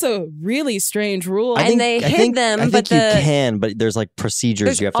 No. That's a really strange rule. I think you can, but there's like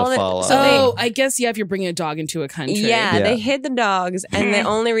procedures you have to follow. I guess, if you're bringing a dog into a country. Yeah, they hid the dogs, and the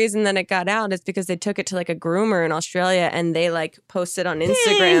only reason that it got out is because they took it to like a groomer in Australia, and they like posted on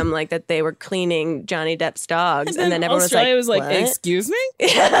Instagram like that they were cleaning Johnny Depp's dogs, and then everyone Australia was like, excuse me?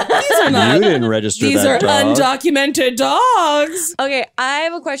 These are not. You didn't register These that are dog. undocumented dogs. Okay, I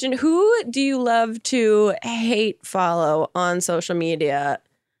have a question. Who Who do you love to hate follow on social media,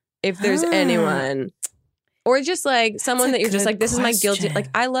 if there's anyone? Or just like someone that you're just like, this is my guilty. Like,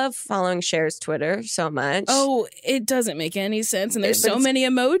 I love following Cher's Twitter so much. Oh, it doesn't make any sense. And there's so many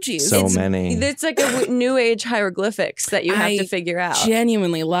emojis. So many. It's like a new age hieroglyphics that you have to figure out.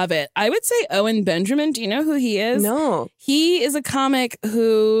 Genuinely love it. I would say Owen Benjamin. Do you know who he is? No. He is a comic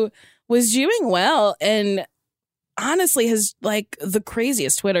who was doing well and honestly has like the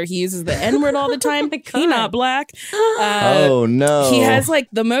craziest Twitter. He uses the N-word all the time. He not black. Oh, no. He has like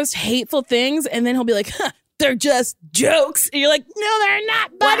the most hateful things. And then he'll be like, they're just jokes. And you're like, no, they're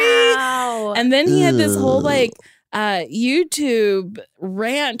not, buddy. Wow. And then he had this whole like YouTube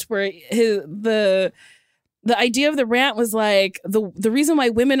rant where the idea of the rant was like the reason why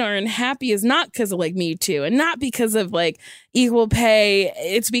women are unhappy is not because of like Me Too and not because of like equal pay.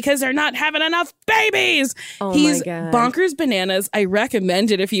 It's because they're not having enough babies. Oh He's my God. bonkers bananas. I recommend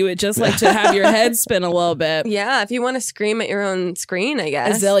it if you would just like to have your head spin a little bit. Yeah, if you want to scream at your own screen, I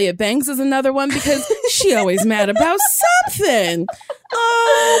guess. Azalea Banks is another one because she always mad about something.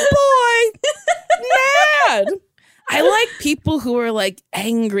 Oh boy, mad. I like people who are like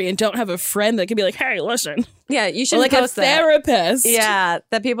angry and don't have a friend that can be like, hey, listen. Yeah, you should like post a therapist. That. Yeah,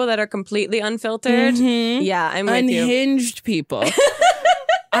 the people that are completely unfiltered. Mm-hmm. Yeah, I'm with you. Unhinged people.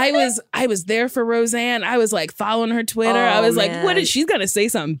 I was there for Roseanne. I was like following her Twitter. I was like, what is she's gonna say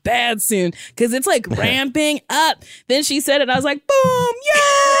something bad soon? Because it's like ramping up. Then she said it. I was like, boom, yeah,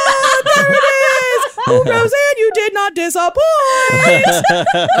 there it is. Oh, Roseanne, you did not disappoint.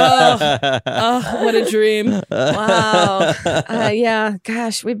 Oh, what a dream. Wow. Yeah,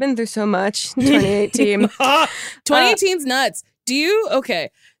 gosh, we've been through so much in 2018. 2018's nuts.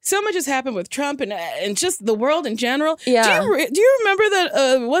 So much has happened with Trump and just the world in general. Yeah. Do you remember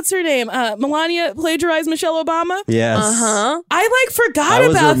that, what's her name? Melania plagiarized Michelle Obama? Yes. Uh-huh. I forgot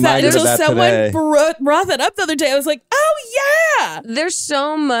about that until someone today. brought that up the other day. I was like, oh yeah. There's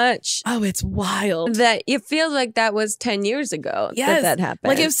so much Oh, it's wild. that it feels like that was 10 years ago that happened.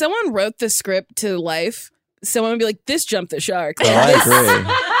 Like if someone wrote the script to life, someone would be like, this jumped the shark. Oh,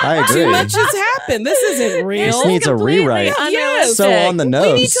 I agree. Too much has happened. This isn't real. This needs a rewrite. Yes. So on the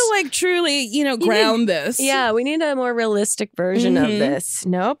nose. We need to truly, ground this. Yeah, we need a more realistic version of this.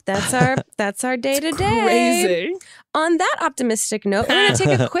 Nope, that's our day to day. Crazy. On that optimistic note, we're going to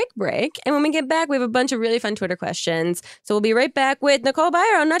take a quick break. And when we get back, we have a bunch of really fun Twitter questions. So we'll be right back with Nicole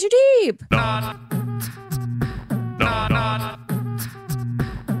Byer on Not Too Deep.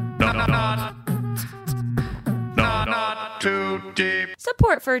 Not too deep.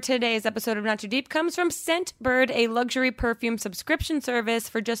 Support for today's episode of Not Too Deep comes from Scentbird, a luxury perfume subscription service.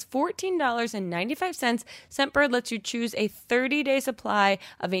 For just $14.95, Scentbird lets you choose a 30-day supply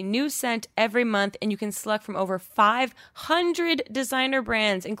of a new scent every month, and you can select from over 500 designer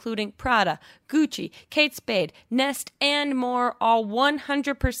brands, including Prada, Gucci, Kate Spade, Nest, and more, all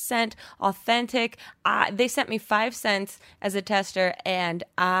 100% authentic. They sent me 5 scents as a tester, and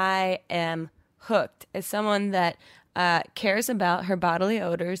I am hooked. As someone that cares about her bodily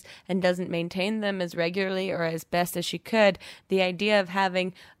odors and doesn't maintain them as regularly or as best as she could, the idea of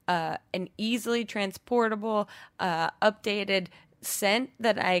having an easily transportable, updated scent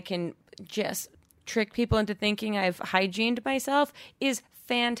that I can just trick people into thinking I've hygiened myself is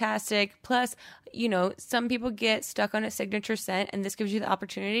fantastic. Plus, some people get stuck on a signature scent, and this gives you the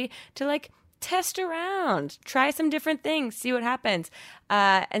opportunity to test around, try some different things, see what happens.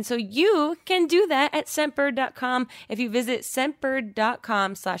 And so you can do that at Scentbird.com. If you visit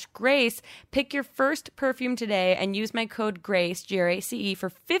Scentbird.com/Grace, pick your first perfume today and use my code GRACE, GRACE, for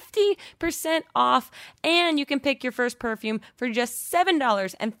 50% off. And you can pick your first perfume for just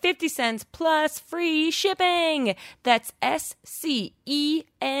 $7.50 plus free shipping. That's SCENT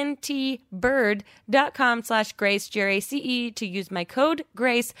bird.com/Grace, GRACE, to use my code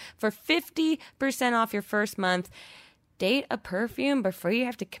GRACE for 50% off your first month. Date a perfume before you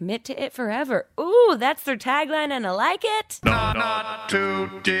have to commit to it forever. Ooh, that's their tagline, and I like it. Not too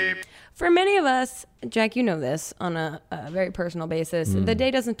deep. For many of us, Jack, you know this on a very personal basis. The day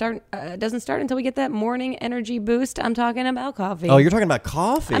doesn't start until we get that morning energy boost. I'm talking about coffee. Oh, you're talking about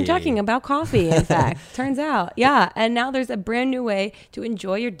coffee. I'm talking about coffee, in fact. Turns out. Yeah. And now there's a brand new way to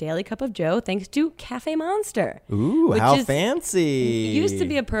enjoy your daily cup of joe thanks to Cafe Monster. Ooh, how fancy. Used to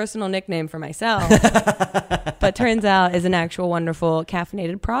be a personal nickname for myself, but turns out is an actual wonderful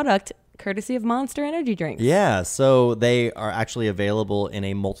caffeinated product courtesy of Monster Energy drinks. Yeah, so they are actually available in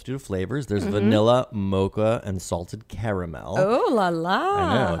a multitude of flavors. There's vanilla, mocha, and salted caramel. Oh, la la.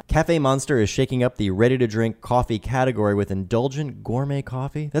 I know. Cafe Monster is shaking up the ready-to-drink coffee category with indulgent gourmet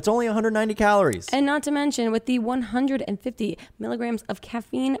coffee that's only 190 calories. And not to mention, with the 150 milligrams of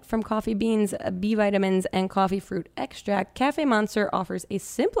caffeine from coffee beans, B vitamins, and coffee fruit extract, Cafe Monster offers a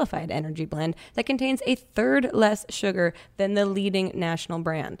simplified energy blend that contains a third less sugar than the leading national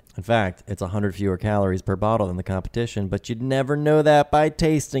brand. In fact, it's 100 fewer calories per bottle than the competition, but you'd never know that by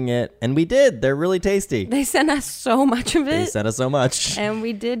tasting it. And we did. They're really tasty. They sent us so much of it. They sent us so much. And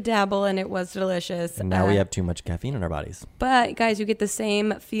we did dabble, and it was delicious. And now we have too much caffeine in our bodies. But, guys, you get the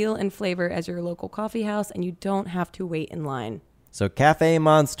same feel and flavor as your local coffee house, and you don't have to wait in line. So Cafe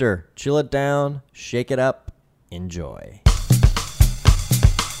Monster, chill it down, shake it up, enjoy.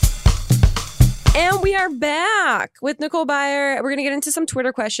 And we are back with Nicole Byer. We're going to get into some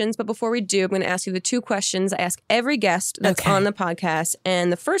Twitter questions, but before we do, I'm going to ask you the two questions I ask every guest that's on the podcast.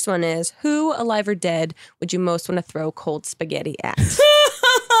 And the first one is, who, alive or dead, would you most want to throw cold spaghetti at?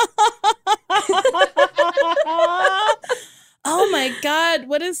 Oh my God,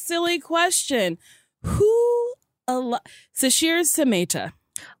 what a silly question. Who Sashir Sameta.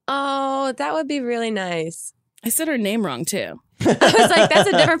 Oh, that would be really nice. I said her name wrong too. I was like, that's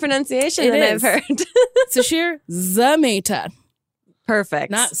a different pronunciation than I've heard. Sashir Zameta.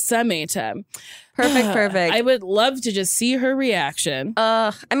 Perfect. Not Sameta. Perfect. I would love to just see her reaction.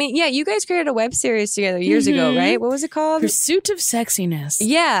 I mean, yeah, you guys created a web series together years ago, right? What was it called? Pursuit of Sexiness.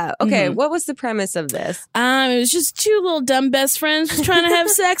 Yeah. Okay. What was the premise of this? It was just two little dumb best friends just trying to have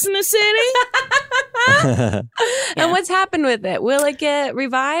sex in the city. And what's happened with it? Will it get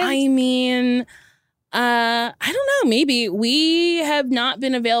revived? I mean, I don't know. Maybe. We have not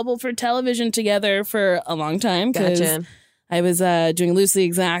been available for television together for a long time. Gotcha. I was doing Loosely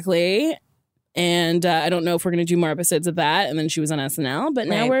Exactly. And I don't know if we're going to do more episodes of that. And then she was on SNL. But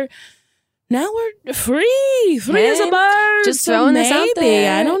now we're free as a bird. Just throwing this out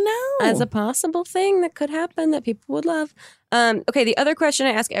there. I don't know. As a possible thing that could happen that people would love. Okay, the other question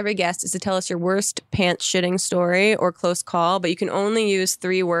I ask every guest is to tell us your worst pants shitting story or close call, but you can only use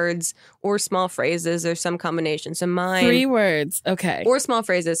 3 words or small phrases or some combination. So mine... 3 words, okay. Or small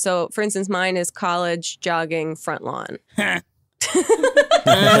phrases. So, for instance, mine is college, jogging, front lawn.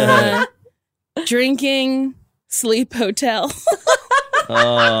 Drinking, sleep, hotel.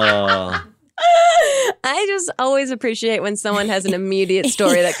 Oh. I just always appreciate when someone has an immediate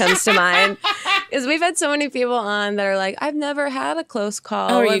story that comes to mind. Because we've had so many people on that are like, I've never had a close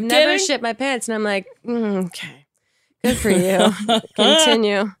call. Oh, I've never shit my pants. And I'm like, okay, good for you.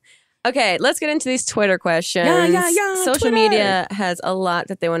 Continue. Okay, let's get into these Twitter questions. Yeah. Social Twitter. media has a lot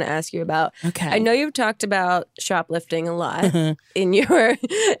that they want to ask you about. Okay. I know you've talked about shoplifting a lot in your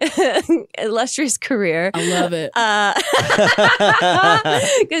illustrious career. I love it.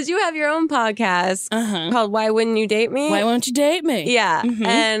 Because you have your own podcast called Why Wouldn't You Date Me? Why Won't You Date Me? Yeah.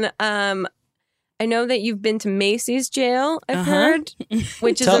 And I know that you've been to Macy's jail, I've heard,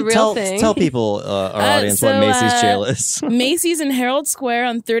 which is a real thing. Tell people, our audience, what Macy's jail is. Macy's in Herald Square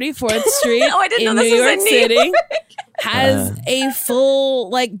on 34th Street I didn't in know New this was York in New City York. has a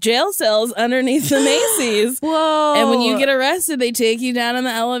full jail cells underneath the Macy's. Whoa. And when you get arrested, they take you down in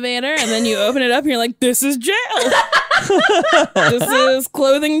the elevator and then you open it up and you're like, this is jail. This is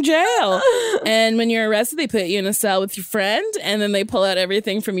clothing jail. And when you're arrested, they put you in a cell with your friend and then they pull out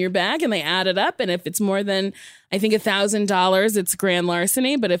everything from your bag and they add it up. And if it's more than, I think, $1,000, it's grand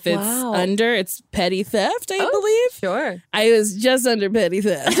larceny. But if it's under, it's petty theft, I believe. Sure. I was just under petty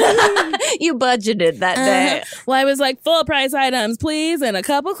theft. You budgeted that day. Well, I was like, full price items, please, and a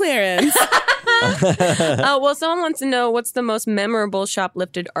couple clearance. Well, someone wants to know what's the most memorable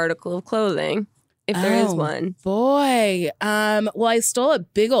shoplifted article of clothing, if there is one. Boy. Well, I stole a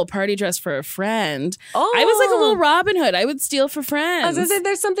big old party dress for a friend. Oh. I was like a little Robin Hood. I would steal for friends. I was going to say,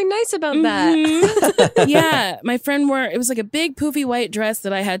 there's something nice about that. Yeah. My friend it was like a big poofy white dress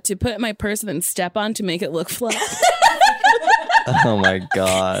that I had to put in my purse and then step on to make it look flat. Oh my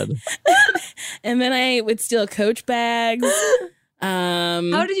God. And then I would steal Coach bags.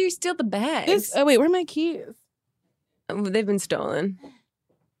 How did you steal the bags? Wait, where are my keys? They've been stolen.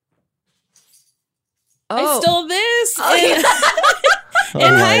 I stole this in Oh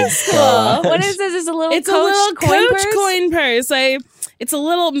high my school. gosh. What is this? Is a little It's Coach a little coin Coach purse? coin purse. It's a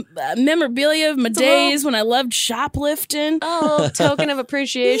little memorabilia of my days when I loved shoplifting. Oh, token of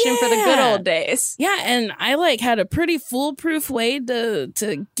appreciation for the good old days. Yeah, and I had a pretty foolproof way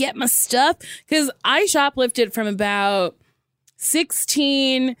to get my stuff because I shoplifted from about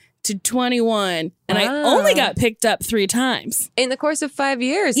 16 to 21, and I only got picked up 3 times in the course of 5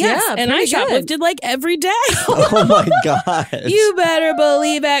 years. Yes, Yeah, and I shoplifted like every day. Oh my god! You better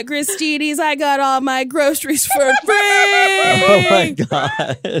believe at Christini's I got all my groceries for free. Oh my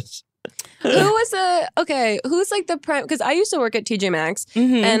gosh! Who's like the prime? Because I used to work at TJ Maxx,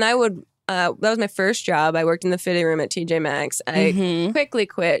 and I would. That was my first job. I worked in the fitting room at TJ Maxx. I quickly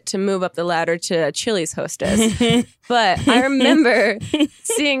quit to move up the ladder to a Chili's hostess. But I remember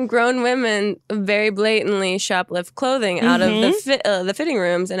seeing grown women very blatantly shoplift clothing out of the fitting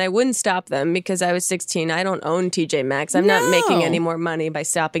rooms, and I wouldn't stop them because I was 16. I don't own TJ Maxx. I'm not making any more money by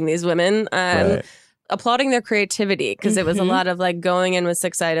stopping these women. Right. Applauding their creativity because it was a lot of like going in with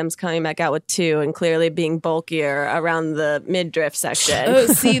 6 items, coming back out with 2, and clearly being bulkier around the midriff section. Oh,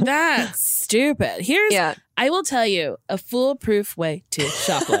 see, that's stupid. I will tell you a foolproof way to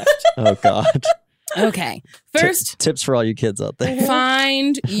shoplift. Oh god! Okay, first tips for all you kids out there: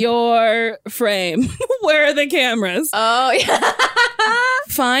 find your frame. Where are the cameras? Oh yeah.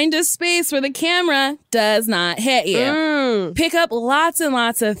 Find a space where the camera does not hit you. Pick up lots and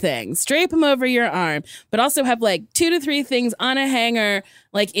lots of things. Drape them over your arm, but also have like 2 to 3 things on a hanger,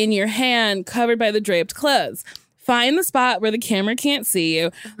 like in your hand, covered by the draped clothes. Find the spot where the camera can't see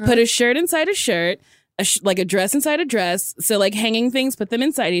you. Put a shirt inside a shirt, like a dress inside a dress. So like hanging things, put them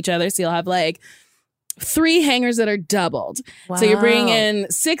inside each other. So you'll have like 3 hangers that are doubled. Wow. So you're bringing in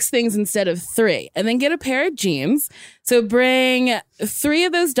 6 things instead of 3. And then get a pair of jeans. So bring 3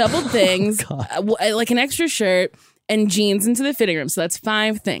 of those doubled things, like an extra shirt and jeans into the fitting room. So that's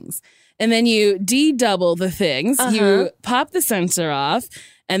 5 things. And then you de-double the things. You pop the sensor off.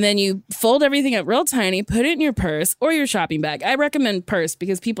 And then you fold everything up real tiny, put it in your purse or your shopping bag. I recommend purse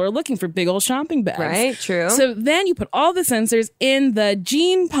because people are looking for big old shopping bags. Right, true. So then you put all the sensors in the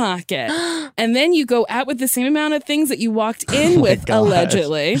jean pocket. And then you go out with the same amount of things that you walked in with,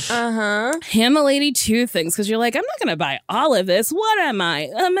 allegedly. Hand the lady 2 things because you're like, I'm not going to buy all of this. What am I,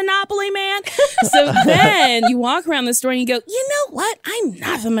 a Monopoly man? So then you walk around the store and you go, you know what? I'm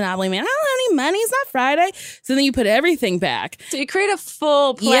not the Monopoly man. I don't have any money. It's not Friday. So then you put everything back. So you create a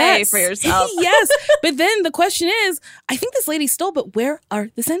full play for yourself. Yes. But then the question is, I think this lady stole, but where are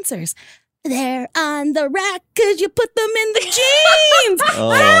the sensors? They're on the rack because you put them in the jeans. Oh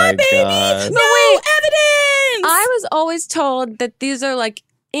my baby. god. No evidence. I was always told that these are like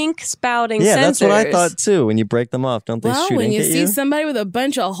ink spouting Yeah, sensors. that's what I thought too. When you break them off, don't they Well, shoot when ink you at see you? somebody with a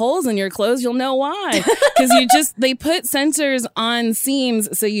bunch of holes in your clothes, you'll know why. Because they put sensors on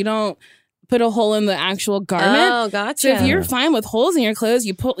seams so you don't put a hole in the actual garment. Oh, gotcha. So if you're fine with holes in your clothes,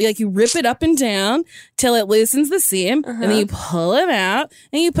 you you rip it up and down till it loosens the seam, and then you pull it out,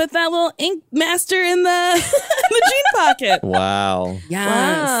 and you put that little ink master in the jean pocket. Wow.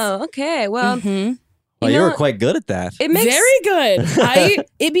 Yes. Wow. Okay. Well, Well, you were quite good at that. it makes Very good.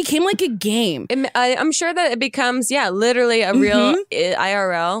 It became like a game. I'm sure that it becomes, literally a real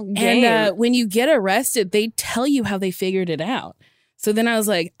IRL game. And when you get arrested, they tell you how they figured it out. So then I was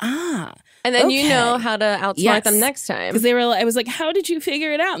like, and then you okay. know how to outsmart them next time. Because I was like, how did you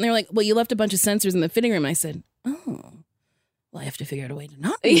figure it out? And they were like, well, you left a bunch of sensors in the fitting room. I said, oh, well, I have to figure out a way to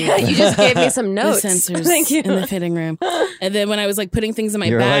not. Yeah, you just gave me some notes. The sensors Thank you. in the fitting room. And then when I was like putting things in my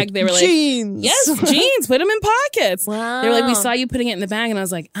You're bag, like, they were like, jeans. yes, jeans, put them in pockets. Wow. They were like, we saw you putting it in the bag. And I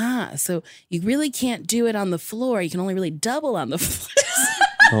was like, so you really can't do it on the floor. You can only really double on the floor.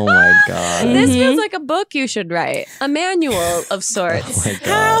 Oh my god. This feels like a book you should write, a manual of sorts. Oh my god.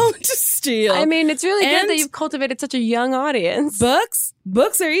 How to steal. I mean, it's really good And- that you've cultivated such a young audience.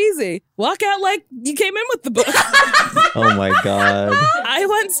 Books are easy. Walk out like you came in with the book. Oh my god.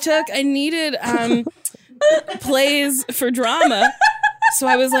 I needed plays for drama. So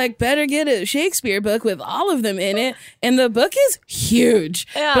I was like, better get a Shakespeare book with all of them in it. And the book is huge.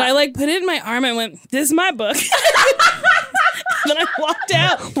 Yeah. But I put it in my arm and went, this is my book. Then I walked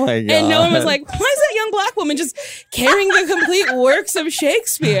out. Oh my god. And no one was like, why is that young black woman just carrying the complete works of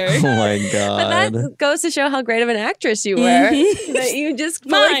Shakespeare? Oh my But god. that goes to show how great of an actress you were. That you just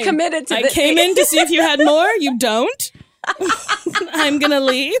fully Fine. committed to I came in to see if you had more. You don't. I'm going to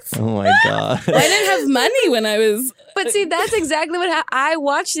leave. Oh my god. I didn't have money when I was... But see, that's exactly what I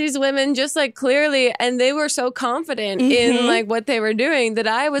watched these women just clearly, and they were so confident in what they were doing that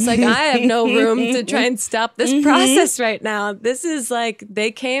I was like, I have no room to try and stop this process right now. This is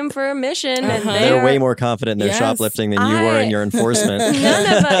they came for a mission, and They're way more confident in their Yes. shoplifting than you were in your enforcement.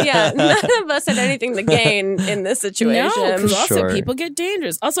 none of us had anything to gain in this situation. No, because also Sure. people get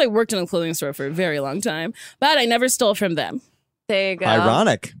dangerous. Also, I worked in a clothing store for a very long time, but I never stole from them. There you go.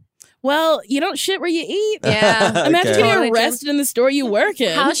 Ironic. Well, you don't shit where you eat. Yeah. Imagine Okay. getting arrested in the store you work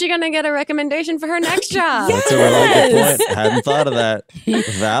in. How's she gonna get a recommendation for her next job? That's a really good point. Hadn't thought of that.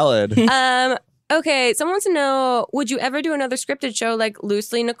 Valid. Okay, someone wants to know, would you ever do another scripted show like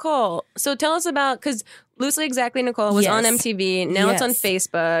Loosely Nicole? So tell us about, because Loosely Exactly Nicole was on MTV. Now it's on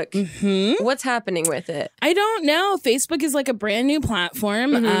Facebook. Mm-hmm. What's happening with it? I don't know. Facebook is like a brand new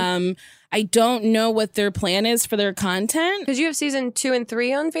platform. Mm-hmm. I don't know what their plan is for their content. Because you have season 2 and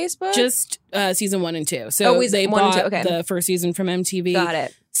 3 on Facebook? Just season 1 and 2. So they 1 and 2, bought the first season from MTV. Got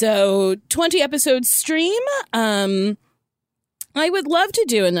it. So 20 episodes stream. I would love to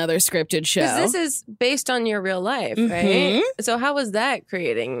do another scripted show. Because this is based on your real life, right? So how was that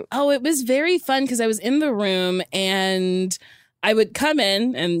creating? Oh, it was very fun because I was in the room and I would come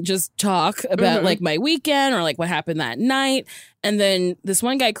in and just talk about like my weekend or like what happened that night. And then this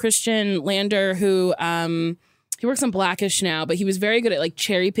one guy, Christian Lander, who he works on Blackish now, but he was very good at like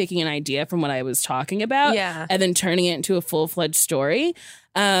cherry picking an idea from what I was talking about and then turning it into a full-fledged story.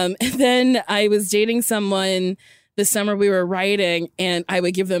 And then I was dating someone this summer we were writing, and I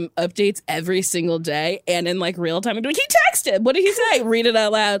would give them updates every single day. And in like real time, I'd be like, he texted. What did he say? Read it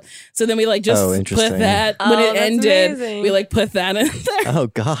out loud. So then we like just put that when it ended. Amazing. We like put that in there. Oh,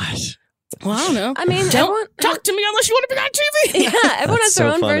 gosh. Well, I don't know. I mean, don't talk to me unless you want to be on TV. Yeah, everyone has their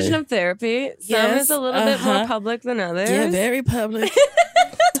so own funny. version of therapy. Some is a little bit more public than others. Yeah, very public.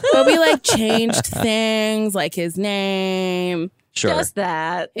 But we like changed things, like his name, Sure. Just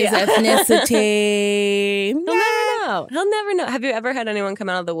that. his ethnicity. He'll never know. He'll never know. Have you ever had anyone come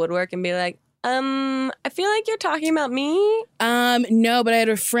out of the woodwork and be like, I feel like you're talking about me? No, but I had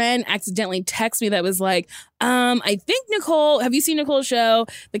a friend accidentally text me that was like, I think Nicole, have you seen Nicole's show?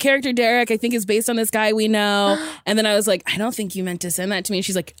 The character Derek, I think, is based on this guy we know. And then I was like, I don't think you meant to send that to me. And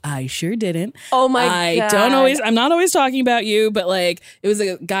she's like, I sure didn't. Oh my God. I'm not always talking about you, but like, it was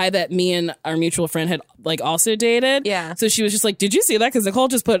a guy that me and our mutual friend had like also dated. Yeah. So she was just like, did you see that? Because Nicole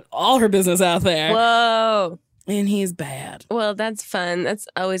just put all her business out there. Whoa. And he's bad. Well, that's fun. That's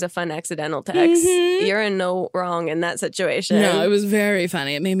always a fun accidental text. You're in no wrong in that situation. No, it was very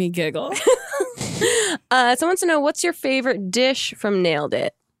funny. It made me giggle. Someone wants to know, what's your favorite dish from Nailed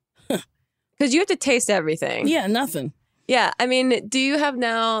It? Because you have to taste everything. Yeah, nothing. Yeah. I mean, do you have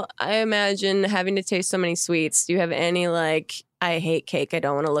now, I imagine, having to taste so many sweets, do you have any like, I hate cake, I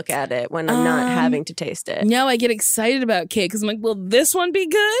don't want to look at it when I'm not having to taste it? No, I get excited about cake because I'm like, will this one be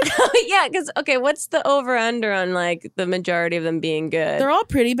good? Yeah, because, okay, what's the over-under on like the majority of them being good? They're all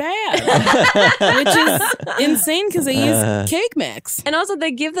pretty bad, which is insane because they use cake mix. And also,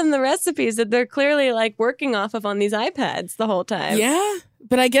 they give them the recipes that they're clearly like working off of on these iPads the whole time. Yeah,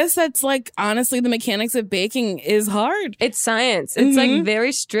 but I guess that's like, honestly, the mechanics of baking is hard. It's science. It's like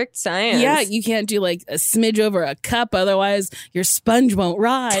very strict science. Yeah, you can't do like a smidge over a cup, otherwise your sponge won't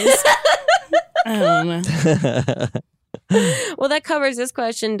rise. I don't know. Well, that covers this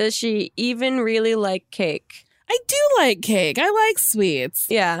question. Does she even really like cake? I do like cake. I like sweets.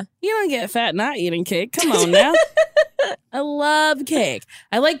 Yeah. You don't get fat not eating cake. Come on now. I love cake.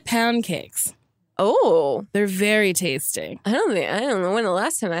 I like pound cakes. Oh, They're very tasty. I don't know when the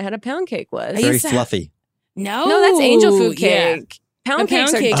last time I had a pound cake was. Very fluffy. No, No, that's angel food yeah. cake. Pound The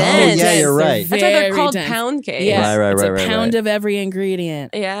cakes pound are cakes dense. Oh, yeah, you're right. That's why they're Very called dense. pound cakes. Yeah, Right, it's a right, pound right. of every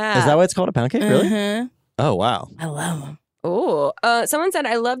ingredient. Yeah. Is that why it's called a pound cake? Really? Uh-huh. Oh, wow. I love them. Oh, someone said,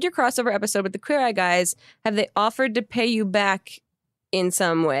 I loved your crossover episode with the Queer Eye guys. Have they offered to pay you back in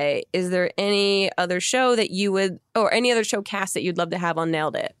some way? Is there any other show that you would, or any other show cast that you'd love to have on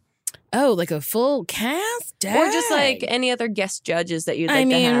Nailed It? Oh, like a full cast? Or just like Dang. any other guest judges that you'd like I to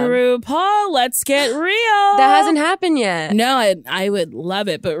mean, have? RuPaul, let's get real. That hasn't happened yet. No, I would love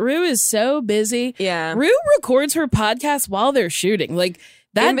it, but Ru is so busy. Yeah. Ru records her podcast while they're shooting. Like,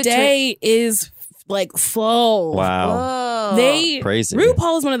 that In between- day is like full. Wow. Whoa. They Crazy.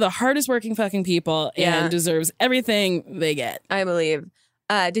 RuPaul is one of the hardest working fucking people Yeah. and deserves everything they get. I believe.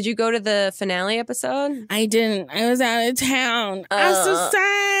 Did you go to the finale episode? I didn't. I was out of town. I'm so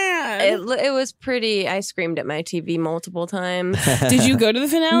sad. It was pretty. I screamed at my TV multiple times. Did you go to the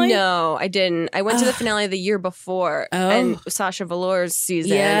finale? No, I didn't. I went to the finale the year before and Sasha Velour's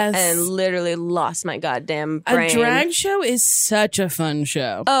season Yes. and literally lost my goddamn A brain. drag show is such a fun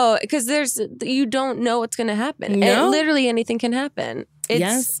show. Oh, because you don't know what's going to happen. No. And literally anything can happen. It's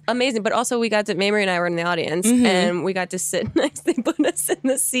Yes. amazing. But also Mamrie and I were in the audience and we got to sit next. They put us in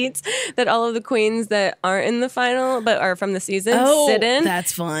the seats that all of the queens that aren't in the final but are from the season sit in.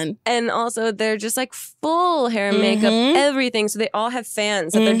 That's fun. And also, they're just like full hair and makeup, everything. So they all have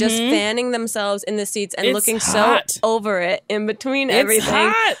fans that they're just fanning themselves in the seats and It's looking hot. so over it in between It's everything.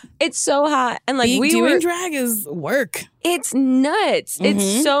 hot. It's so hot. And like Doing we were drag is work. It's nuts. Mm-hmm.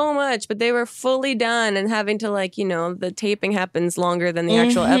 It's so much, but they were fully done and having to like, the taping happens longer than the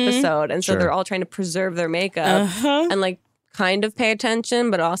actual episode. And so Sure. they're all trying to preserve their makeup and like kind of pay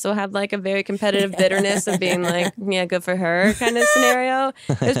attention, but also have like a very competitive bitterness of being like, yeah, good for her kind of scenario.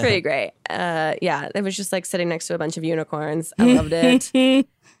 It was pretty great. It was just like sitting next to a bunch of unicorns. I loved it.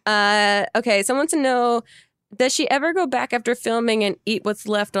 Okay, someone wants to know, does she ever go back after filming and eat what's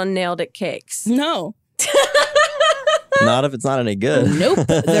left on Nailed It cakes? No. Not if it's not any good. Nope.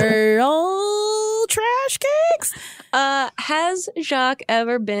 They're all trash cakes. Has Jacques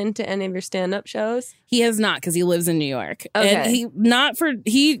ever been to any of your stand-up shows? He has not, because he lives in New York. Okay. And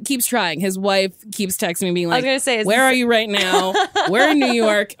he keeps trying. His wife keeps texting me being I was like, gonna say, where are you right now? We're in New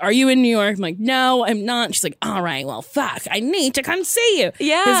York. Are you in New York? I'm like, no, I'm not. She's like, all right, well, fuck. I need to come see you.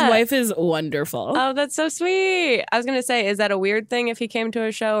 Yeah. His wife is wonderful. Oh, that's so sweet. I was gonna say, is that a weird thing if he came to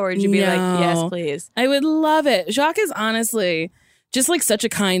a show, or would you be like, yes, please? I would love it. Jacques is honestly just like such a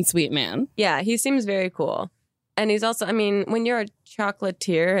kind, sweet man. Yeah, he seems very cool. And he's also, I mean, when you're a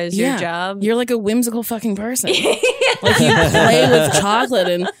chocolatier as your job. You're like a whimsical fucking person. Like you play with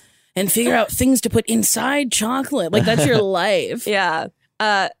chocolate and figure out things to put inside chocolate. Like that's your life. Yeah.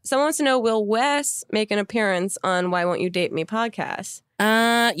 Someone wants to know, will Wes make an appearance on Why Won't You Date Me podcast?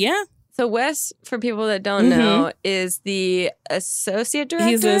 Yeah. So Wes, for people that don't know, is the associate director.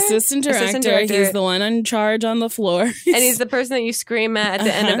 He's the assistant director. He's the one in charge on the floor. And he's the person that you scream at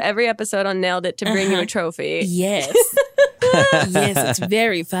the end of every episode on Nailed It to bring you a trophy. Yes. Yes, it's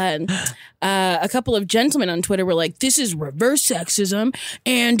very fun. A couple of gentlemen on Twitter were like, this is reverse sexism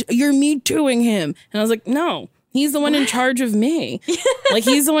and you're Me Tooing him. And I was like, no. He's the one in charge of me. Like,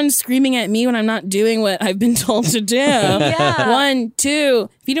 he's the one screaming at me when I'm not doing what I've been told to do. Yeah. 1, 2.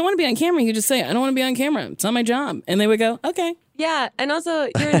 If you don't want to be on camera, you could just say, I don't want to be on camera. It's not my job. And they would go, okay. Yeah, and also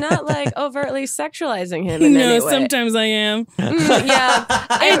you're not like overtly sexualizing him in any way. No, sometimes I am. Yeah.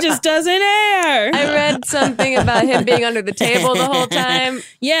 It just doesn't air. I read something about him being under the table the whole time.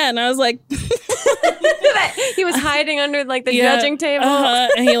 Yeah, and I was like... He was hiding under like the judging table.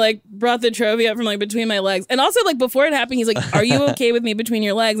 And he like brought the trophy up from like between my legs. And also like before it happened, he's like, are you okay with me between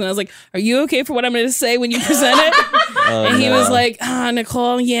your legs? And I was like, are you okay for what I'm going to say when you present it? And he was like,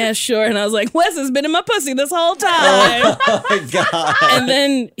 Nicole, yeah, sure. And I was like, Wes has been in my pussy this whole time. Oh my God. And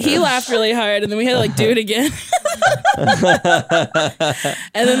then he laughed really hard, and then we had to like do it again.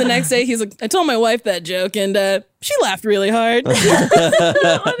 And then the next day he's like, I told my wife that joke, and she laughed really hard.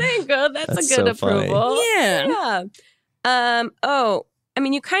 Oh, thank God. That's a good so funny. approval. Yeah. I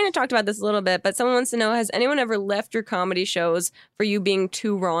mean, you kind of talked about this a little bit, but someone wants to know, has anyone ever left your comedy shows for you being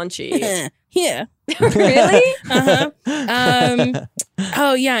too raunchy? Yeah. Really?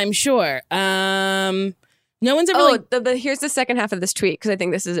 Oh yeah, I'm sure. No one's ever but here's the second half of this tweet, because I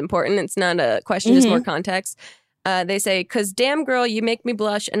think this is important. It's not a question, just more context. They say, because damn girl, you make me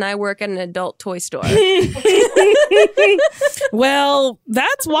blush and I work at an adult toy store. Well,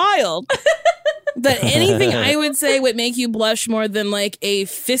 that's wild. That anything I would say would make you blush more than like a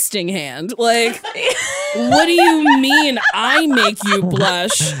fisting hand. Like, what do you mean I make you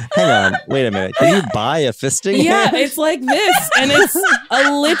blush? Hang on. Wait a minute. Can you buy a fisting? Yeah, it's like this. And it's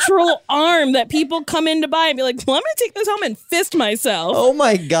a literal arm that people come in to buy and be like, well, I'm going to take this home and fist myself. Oh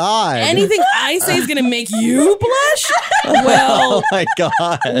my God. Anything I say is going to make you blush? Well, Oh my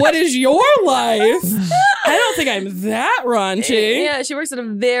God. what is your life? I don't think I'm that raunchy. Yeah, she works at a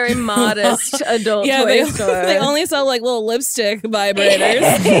very modest adult toy store. They only sell like little lipstick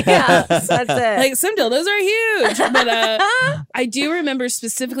vibrators. Yeah, that's it. Like some dildos are huge. But I do remember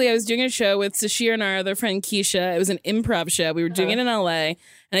specifically I was doing a show with Sashir and our other friend Keisha. It was an improv show. We were doing it in LA.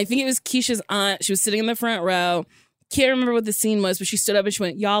 And I think it was Keisha's aunt. She was sitting in the front row. Can't remember what the scene was, but she stood up and she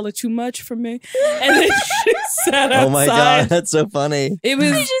went, y'all are too much for me. And then she sat outside. Oh my God. That's so funny. It was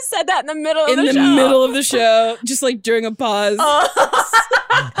She just said that in the middle of in the show. middle of the show, just like during a pause.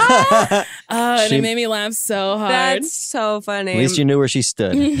 And it made me laugh so hard. That's so funny. At least you knew where she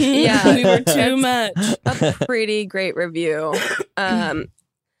stood. Yeah. We were too much. A pretty great review.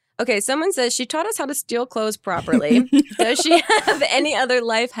 Okay, someone says she taught us how to steal clothes properly. Does she have any other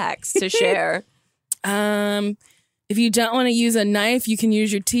life hacks to share? If you don't want to use a knife, you can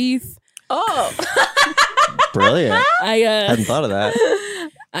use your teeth. Oh, Brilliant. I Hadn't thought of that.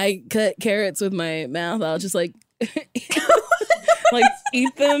 I cut carrots with my mouth. I'll just like like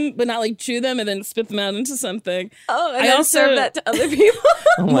eat them, but not like chew them and then spit them out into something. and I then also serve that to other people.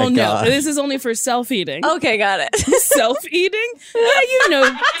 Oh my Well, no, God. this is only for self-eating. Okay, got it. Self-eating? Yeah, you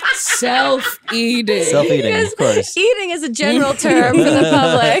know, Self-eating. Self-eating, of course. Eating is a general term for the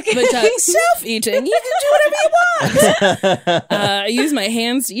public. But self-eating, you can do whatever you want. I use my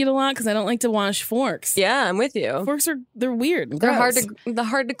hands to eat a lot because I don't like to wash forks. Yeah, I'm with you. Forks they're weird. And They're gross.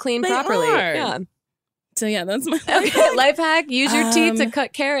 hard to clean They properly. are. Yeah. So yeah, that's my Okay, life hack. Use your teeth to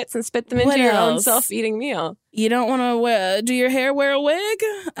cut carrots and spit them into what your own else? self-eating meal. You don't want to do your hair wear a wig?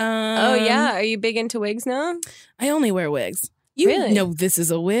 Oh, yeah. Are you big into wigs now? I only wear wigs. You Really? know this is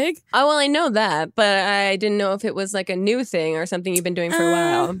a wig. Oh, well, I know that, but I didn't know if it was like a new thing or something you've been doing for a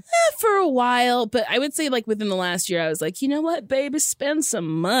while. For a while, but I would say like within the last year, I was like, you know what, baby, spend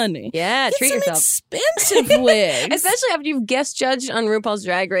some money. Yeah, Get treat some yourself. expensive wigs. Especially after you've guest judged on RuPaul's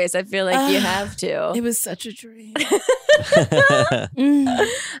Drag Race. I feel like you have to. It was such a dream.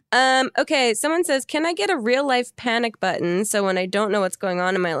 Okay, someone says, can I get a real life panic button so when I don't know what's going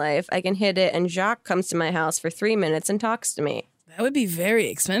on in my life, I can hit it and Jacques comes to my house for 3 minutes and talks to me? That would be very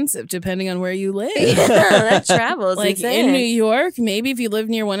expensive depending on where you live. Yeah, that travels Like insane. in New York, maybe if you live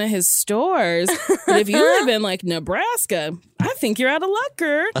near one of his stores. But if you live in like Nebraska, I think you're out of luck,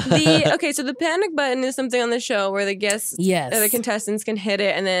 girl. So the panic button is something on the show where the guests, Yes. the contestants can hit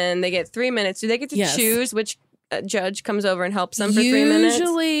it and then they get 3 minutes. Do they get to Yes. choose which judge comes over and helps them for 3 minutes?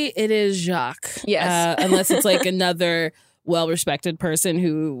 Usually it is Jacques. Yes. Unless it's like another well-respected person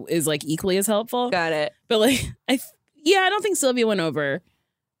who is like equally as helpful. Got it. But like, I don't think Sylvia went over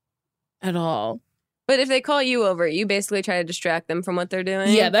at all. But if they call you over, you basically try to distract them from what they're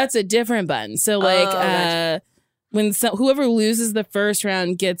doing? Yeah, that's a different button. So like, gotcha. when whoever loses the first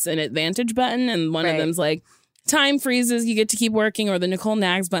round gets an advantage button, and one of Right. them's like, time freezes, you get to keep working, or the Nicole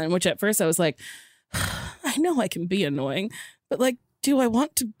Nags button, which at first I was like, I know I can be annoying, but like, do I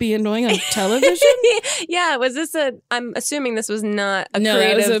want to be annoying on television? Yeah, was this I'm assuming this was not a No, that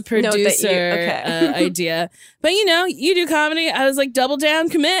creative was a producer okay. idea. But you do comedy. I was like, double down,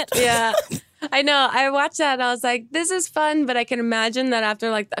 commit. Yeah. I know. I watched that and I was like, this is fun, but I can imagine that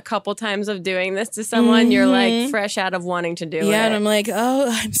after like a couple times of doing this to someone, you're like fresh out of wanting to do it. Yeah, and I'm like, oh,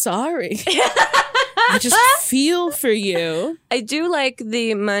 I'm sorry. I just feel for you. I do like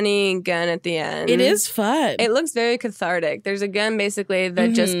the money gun at the end. It is fun. It looks very cathartic. There's a gun basically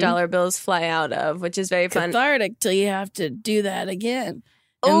that just dollar bills fly out of, which is very fun. Cathartic till you have to do that again.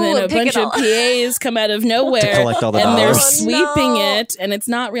 And Ooh, then a pick bunch it all. of PAs come out of nowhere To collect all the and they're dollars. sweeping no. it, and it's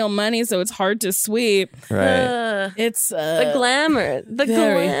not real money, so it's hard to sweep. Right. It's The glamour. The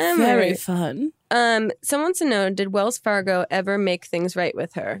very, glamour. very fun. Someone wants to know, did Wells Fargo ever make things right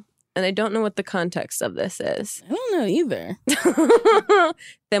with her? And I don't know what the context of this is. I don't know either.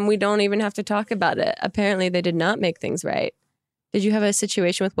 Then we don't even have to talk about it. Apparently, they did not make things right. Did you have a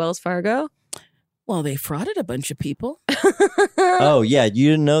situation with Wells Fargo? Well, they frauded a bunch of people. Oh, yeah. You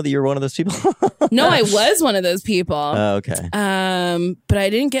didn't know that you were one of those people? No, I was one of those people. Oh, okay. But I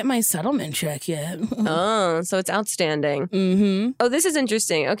didn't get my settlement check yet. Oh, so it's outstanding. Mm-hmm. Oh, this is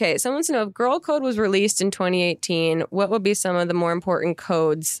interesting. Okay, someone wants to know if Girl Code was released in 2018, what would be some of the more important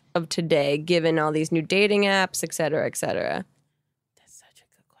codes of today, given all these new dating apps, et cetera, et cetera? That's such a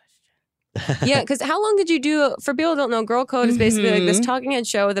good question. Yeah, because how long did you do? For people who don't know, Girl Code is basically like this talking head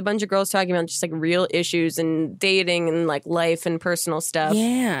show with a bunch of girls talking about just like real issues and dating and like life and personal stuff.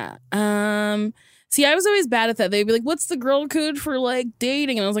 Yeah. See, I was always bad at that. They'd be like, what's the girl code for like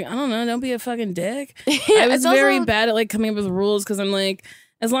dating? And I was like, I don't know. Don't be a fucking dick. I was it's also- very bad at like coming up with rules because I'm like,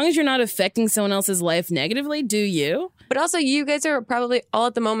 as long as you're not affecting someone else's life negatively, do you? But also, you guys are probably all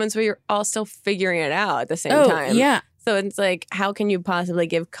at the moments where you're all still figuring it out at the same Oh, time. yeah. So it's like, how can you possibly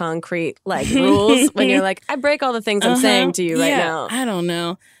give concrete like rules when you're like, I break all the things I'm saying to you right now? I don't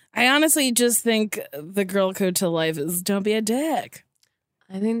know. I honestly just think the girl code to life is don't be a dick.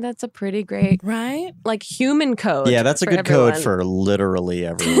 I think that's a pretty great, Right? like, human code. Yeah, that's a for good code everyone. for literally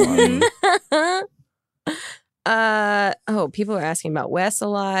everyone. People are asking about Wes a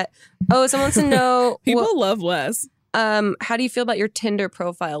lot. Oh, someone wants to know People love Wes. how do you feel about your Tinder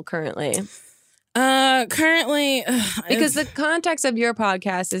profile currently? Currently, Because the context of your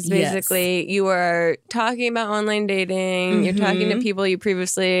podcast is basically you are talking about online dating, you're talking to people you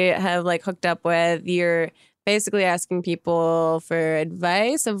previously have like hooked up with, you're basically asking people for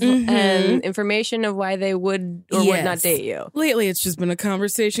advice and information of why they would or would not date you. Lately, it's just been a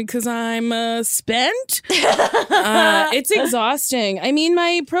conversation because I'm spent. It's exhausting. I mean,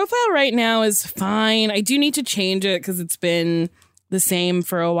 my profile right now is fine. I do need to change it because it's been the same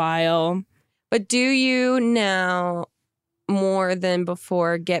for a while. But do you now, more than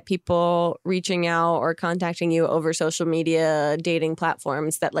before, get people reaching out or contacting you over social media dating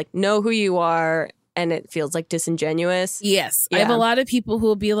platforms that like know who you are and it feels like disingenuous? Yes. I have a lot of people who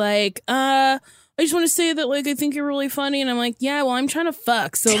will be like, I I just want to say that, like, I think you're really funny. And I'm like, yeah, well, I'm trying to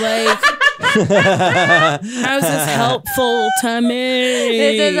fuck. So, like, how's this helpful to me?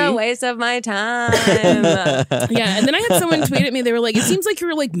 This is a waste of my time. Yeah. And then I had someone tweet at me. They were like, it seems like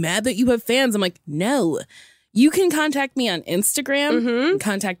you're, like, mad that you have fans. I'm like, no. You can contact me on Instagram and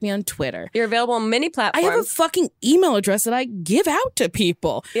contact me on Twitter. You're available on many platforms. I have a fucking email address that I give out to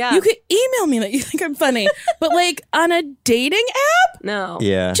people. Yeah. You could email me that you think I'm funny. But like on a dating app? No.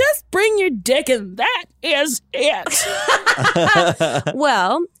 Yeah. Just bring your dick and that is it.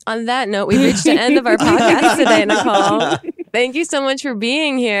 Well, on that note, we reached the end of our podcast today, Nicole. Thank you so much for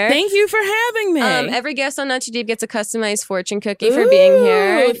being here. Thank you for having me. Every guest on Not Too Deep gets a customized fortune cookie for being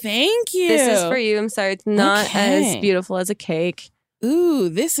here. Thank you. This is for you. I'm sorry, it's not as beautiful as a cake. Ooh,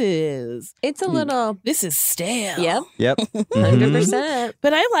 this is stale. Yep. 100%.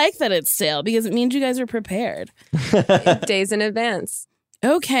 But I like that it's stale because it means you guys are prepared. Days in advance.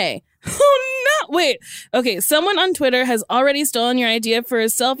 Okay. Oh, no. Wait. Okay. Someone on Twitter has already stolen your idea for a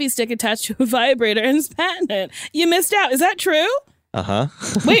selfie stick attached to a vibrator and is patented it. You missed out. Is that true? Uh-huh.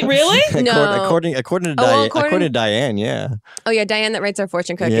 Wait, really? No. According to Diane, yeah. Oh, yeah, Diane that writes our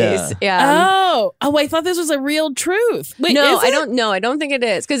fortune cookies. Yeah. Oh, I thought this was a real truth. Wait, no, is it? I don't know. I don't think it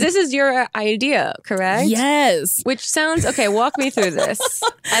is. Because this is your idea, correct? Yes. Which sounds, okay, walk me through this.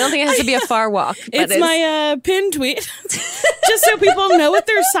 I don't think it has to be a far walk. But It's my pin tweet. Just so people know what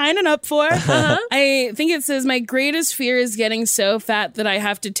they're signing up for. I think it says, my greatest fear is getting so fat that I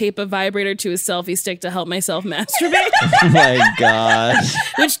have to tape a vibrator to a selfie stick to help myself masturbate. Oh my gosh.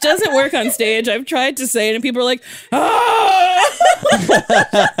 Which doesn't work on stage. I've tried to say it and people are like, ah!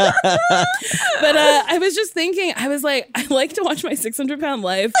 But I was just thinking, I was like, I like to watch my 600-pound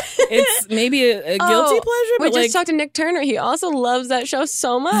life. It's maybe a guilty pleasure. We but just talked to Nick Turner. He also loves that show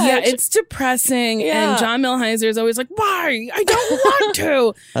so much. Yeah, it's depressing. Yeah. And John Milheiser is always like, why? I don't want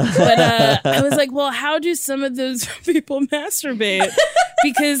to. But I was like, well, how do some of those people masturbate?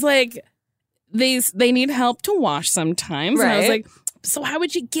 Because like they need help to wash sometimes. Right. And I was like, so how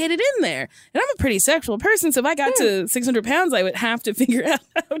would you get it in there? And I'm a pretty sexual person, so if I got to 600 pounds, I would have to figure out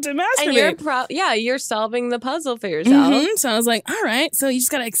how to masturbate. And you're solving the puzzle for yourself. Mm-hmm. So I was like, all right, so you just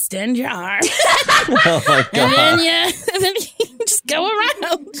got to extend your arm. Oh my God. And then you just go around.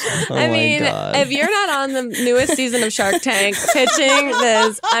 Oh I mean, if you're not on the newest season of Shark Tank pitching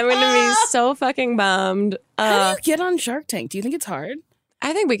this, I'm going to be so fucking bummed. How do you get on Shark Tank? Do you think it's hard?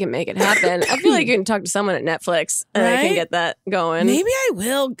 I think we can make it happen. I feel like you can talk to someone at Netflix and I can get that going. Maybe I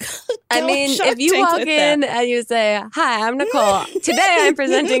will. I mean, if you walk in and you say, hi, I'm Nicole. Today I'm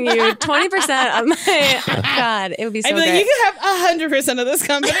presenting you 20% of my... God, it would be so I'd be like, great. you can have 100% of this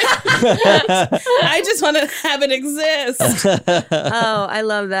company. I just want to have it exist. Oh, I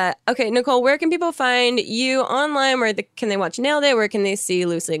love that. Okay, Nicole, where can people find you online? Can they watch Nailed It? Where can they see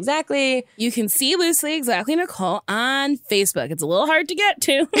Loosely Exactly? You can see Loosely Exactly Nicole on Facebook. It's a little hard to get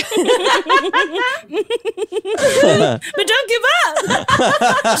to. But don't give up.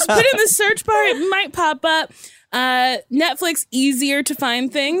 Just put it in the search bar. It might pop up. Netflix, easier to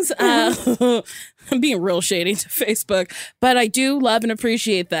find things. I'm being real shady to Facebook, but I do love and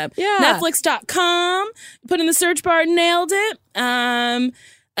appreciate them. Yeah. Netflix.com. Put in the search bar, Nailed It.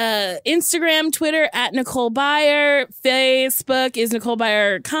 Instagram, Twitter at Nicole Byer. Facebook is Nicole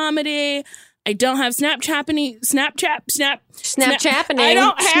Byer Comedy. I don't have Snapchat. I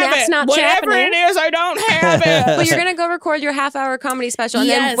don't have it. Whatever it is, I don't have it. But you're gonna go record your half-hour comedy special, and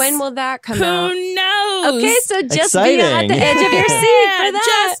then when will that come out? Who knows? Okay, so just Exciting. be at the edge of your seat for that.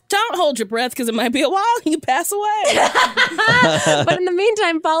 Just don't hold your breath because it might be a while and you pass away. But in the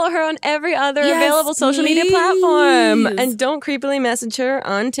meantime, follow her on every other Yes, available social media please. platform, and don't creepily message her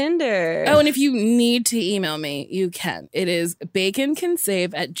on Tinder. Oh, and if you need to email me, you can. It is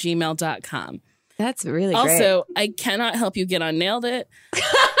baconcансave@gmail.com. That's really great. Also, I cannot help you get on Nailed It.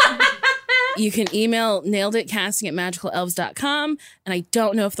 You can email naileditcasting@magicadelves.com. And I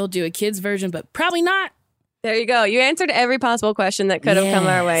don't know if they'll do a kid's version, but probably not. There you go. You answered every possible question that could have come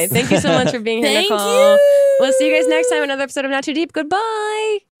our way. Thank you so much for being here, Thank Nicole. you. We'll see you guys next time in another episode of Not Too Deep.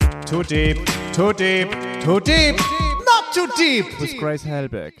 Goodbye. Too deep, too deep, too deep. Not too deep with Grace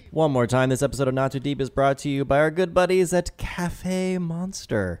Helbig. One more time, this episode of Not Too Deep is brought to you by our good buddies at Cafe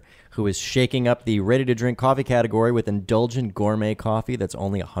Monster, who is shaking up the ready-to-drink coffee category with indulgent gourmet coffee that's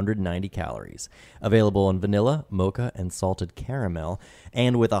only 190 calories. Available in vanilla, mocha, and salted caramel,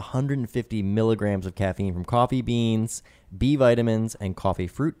 and with 150 milligrams of caffeine from coffee beans, B vitamins, and coffee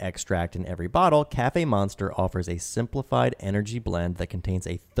fruit extract in every bottle, Cafe Monster offers a simplified energy blend that contains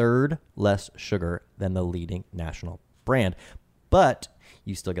a third less sugar than the leading national brand. But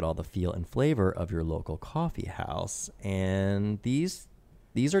you still get all the feel and flavor of your local coffee house. And these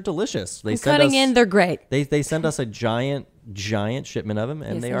These are delicious. They they're great. They send us a giant shipment of them,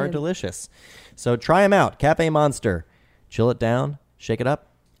 and Yes, they they are did. delicious. So try them out. Cafe Monster. Chill it down, shake it up,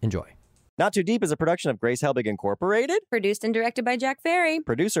 enjoy. Not Too Deep is a production of Grace Helbig Incorporated. Produced and directed by Jack Ferry.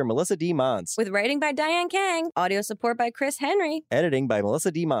 Producer Melissa D. Mons. With writing by Diane Kang. Audio support by Chris Henry. Editing by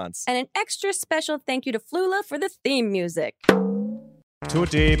Melissa D. Mons. And an extra special thank you to Flula for the theme music. Too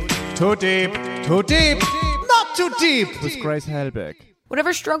deep, too deep, too deep, not too deep with Grace Helbig.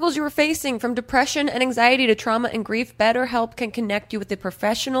 Whatever struggles you are facing, from depression and anxiety to trauma and grief, BetterHelp can connect you with a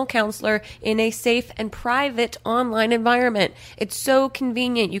professional counselor in a safe and private online environment. It's so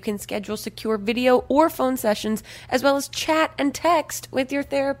convenient. You can schedule secure video or phone sessions, as well as chat and text with your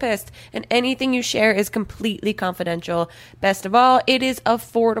therapist. And anything you share is completely confidential. Best of all, it is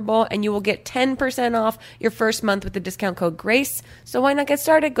affordable, and you will get 10% off your first month with the discount code GRACE. So why not get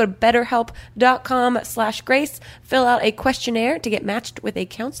started? Go to betterhelp.com/grace. Fill out a questionnaire to get matched with a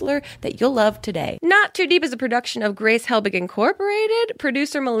counselor that you'll love today. Not Too Deep is a production of Grace Helbig Incorporated.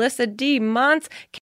 Producer Melissa D. Mons.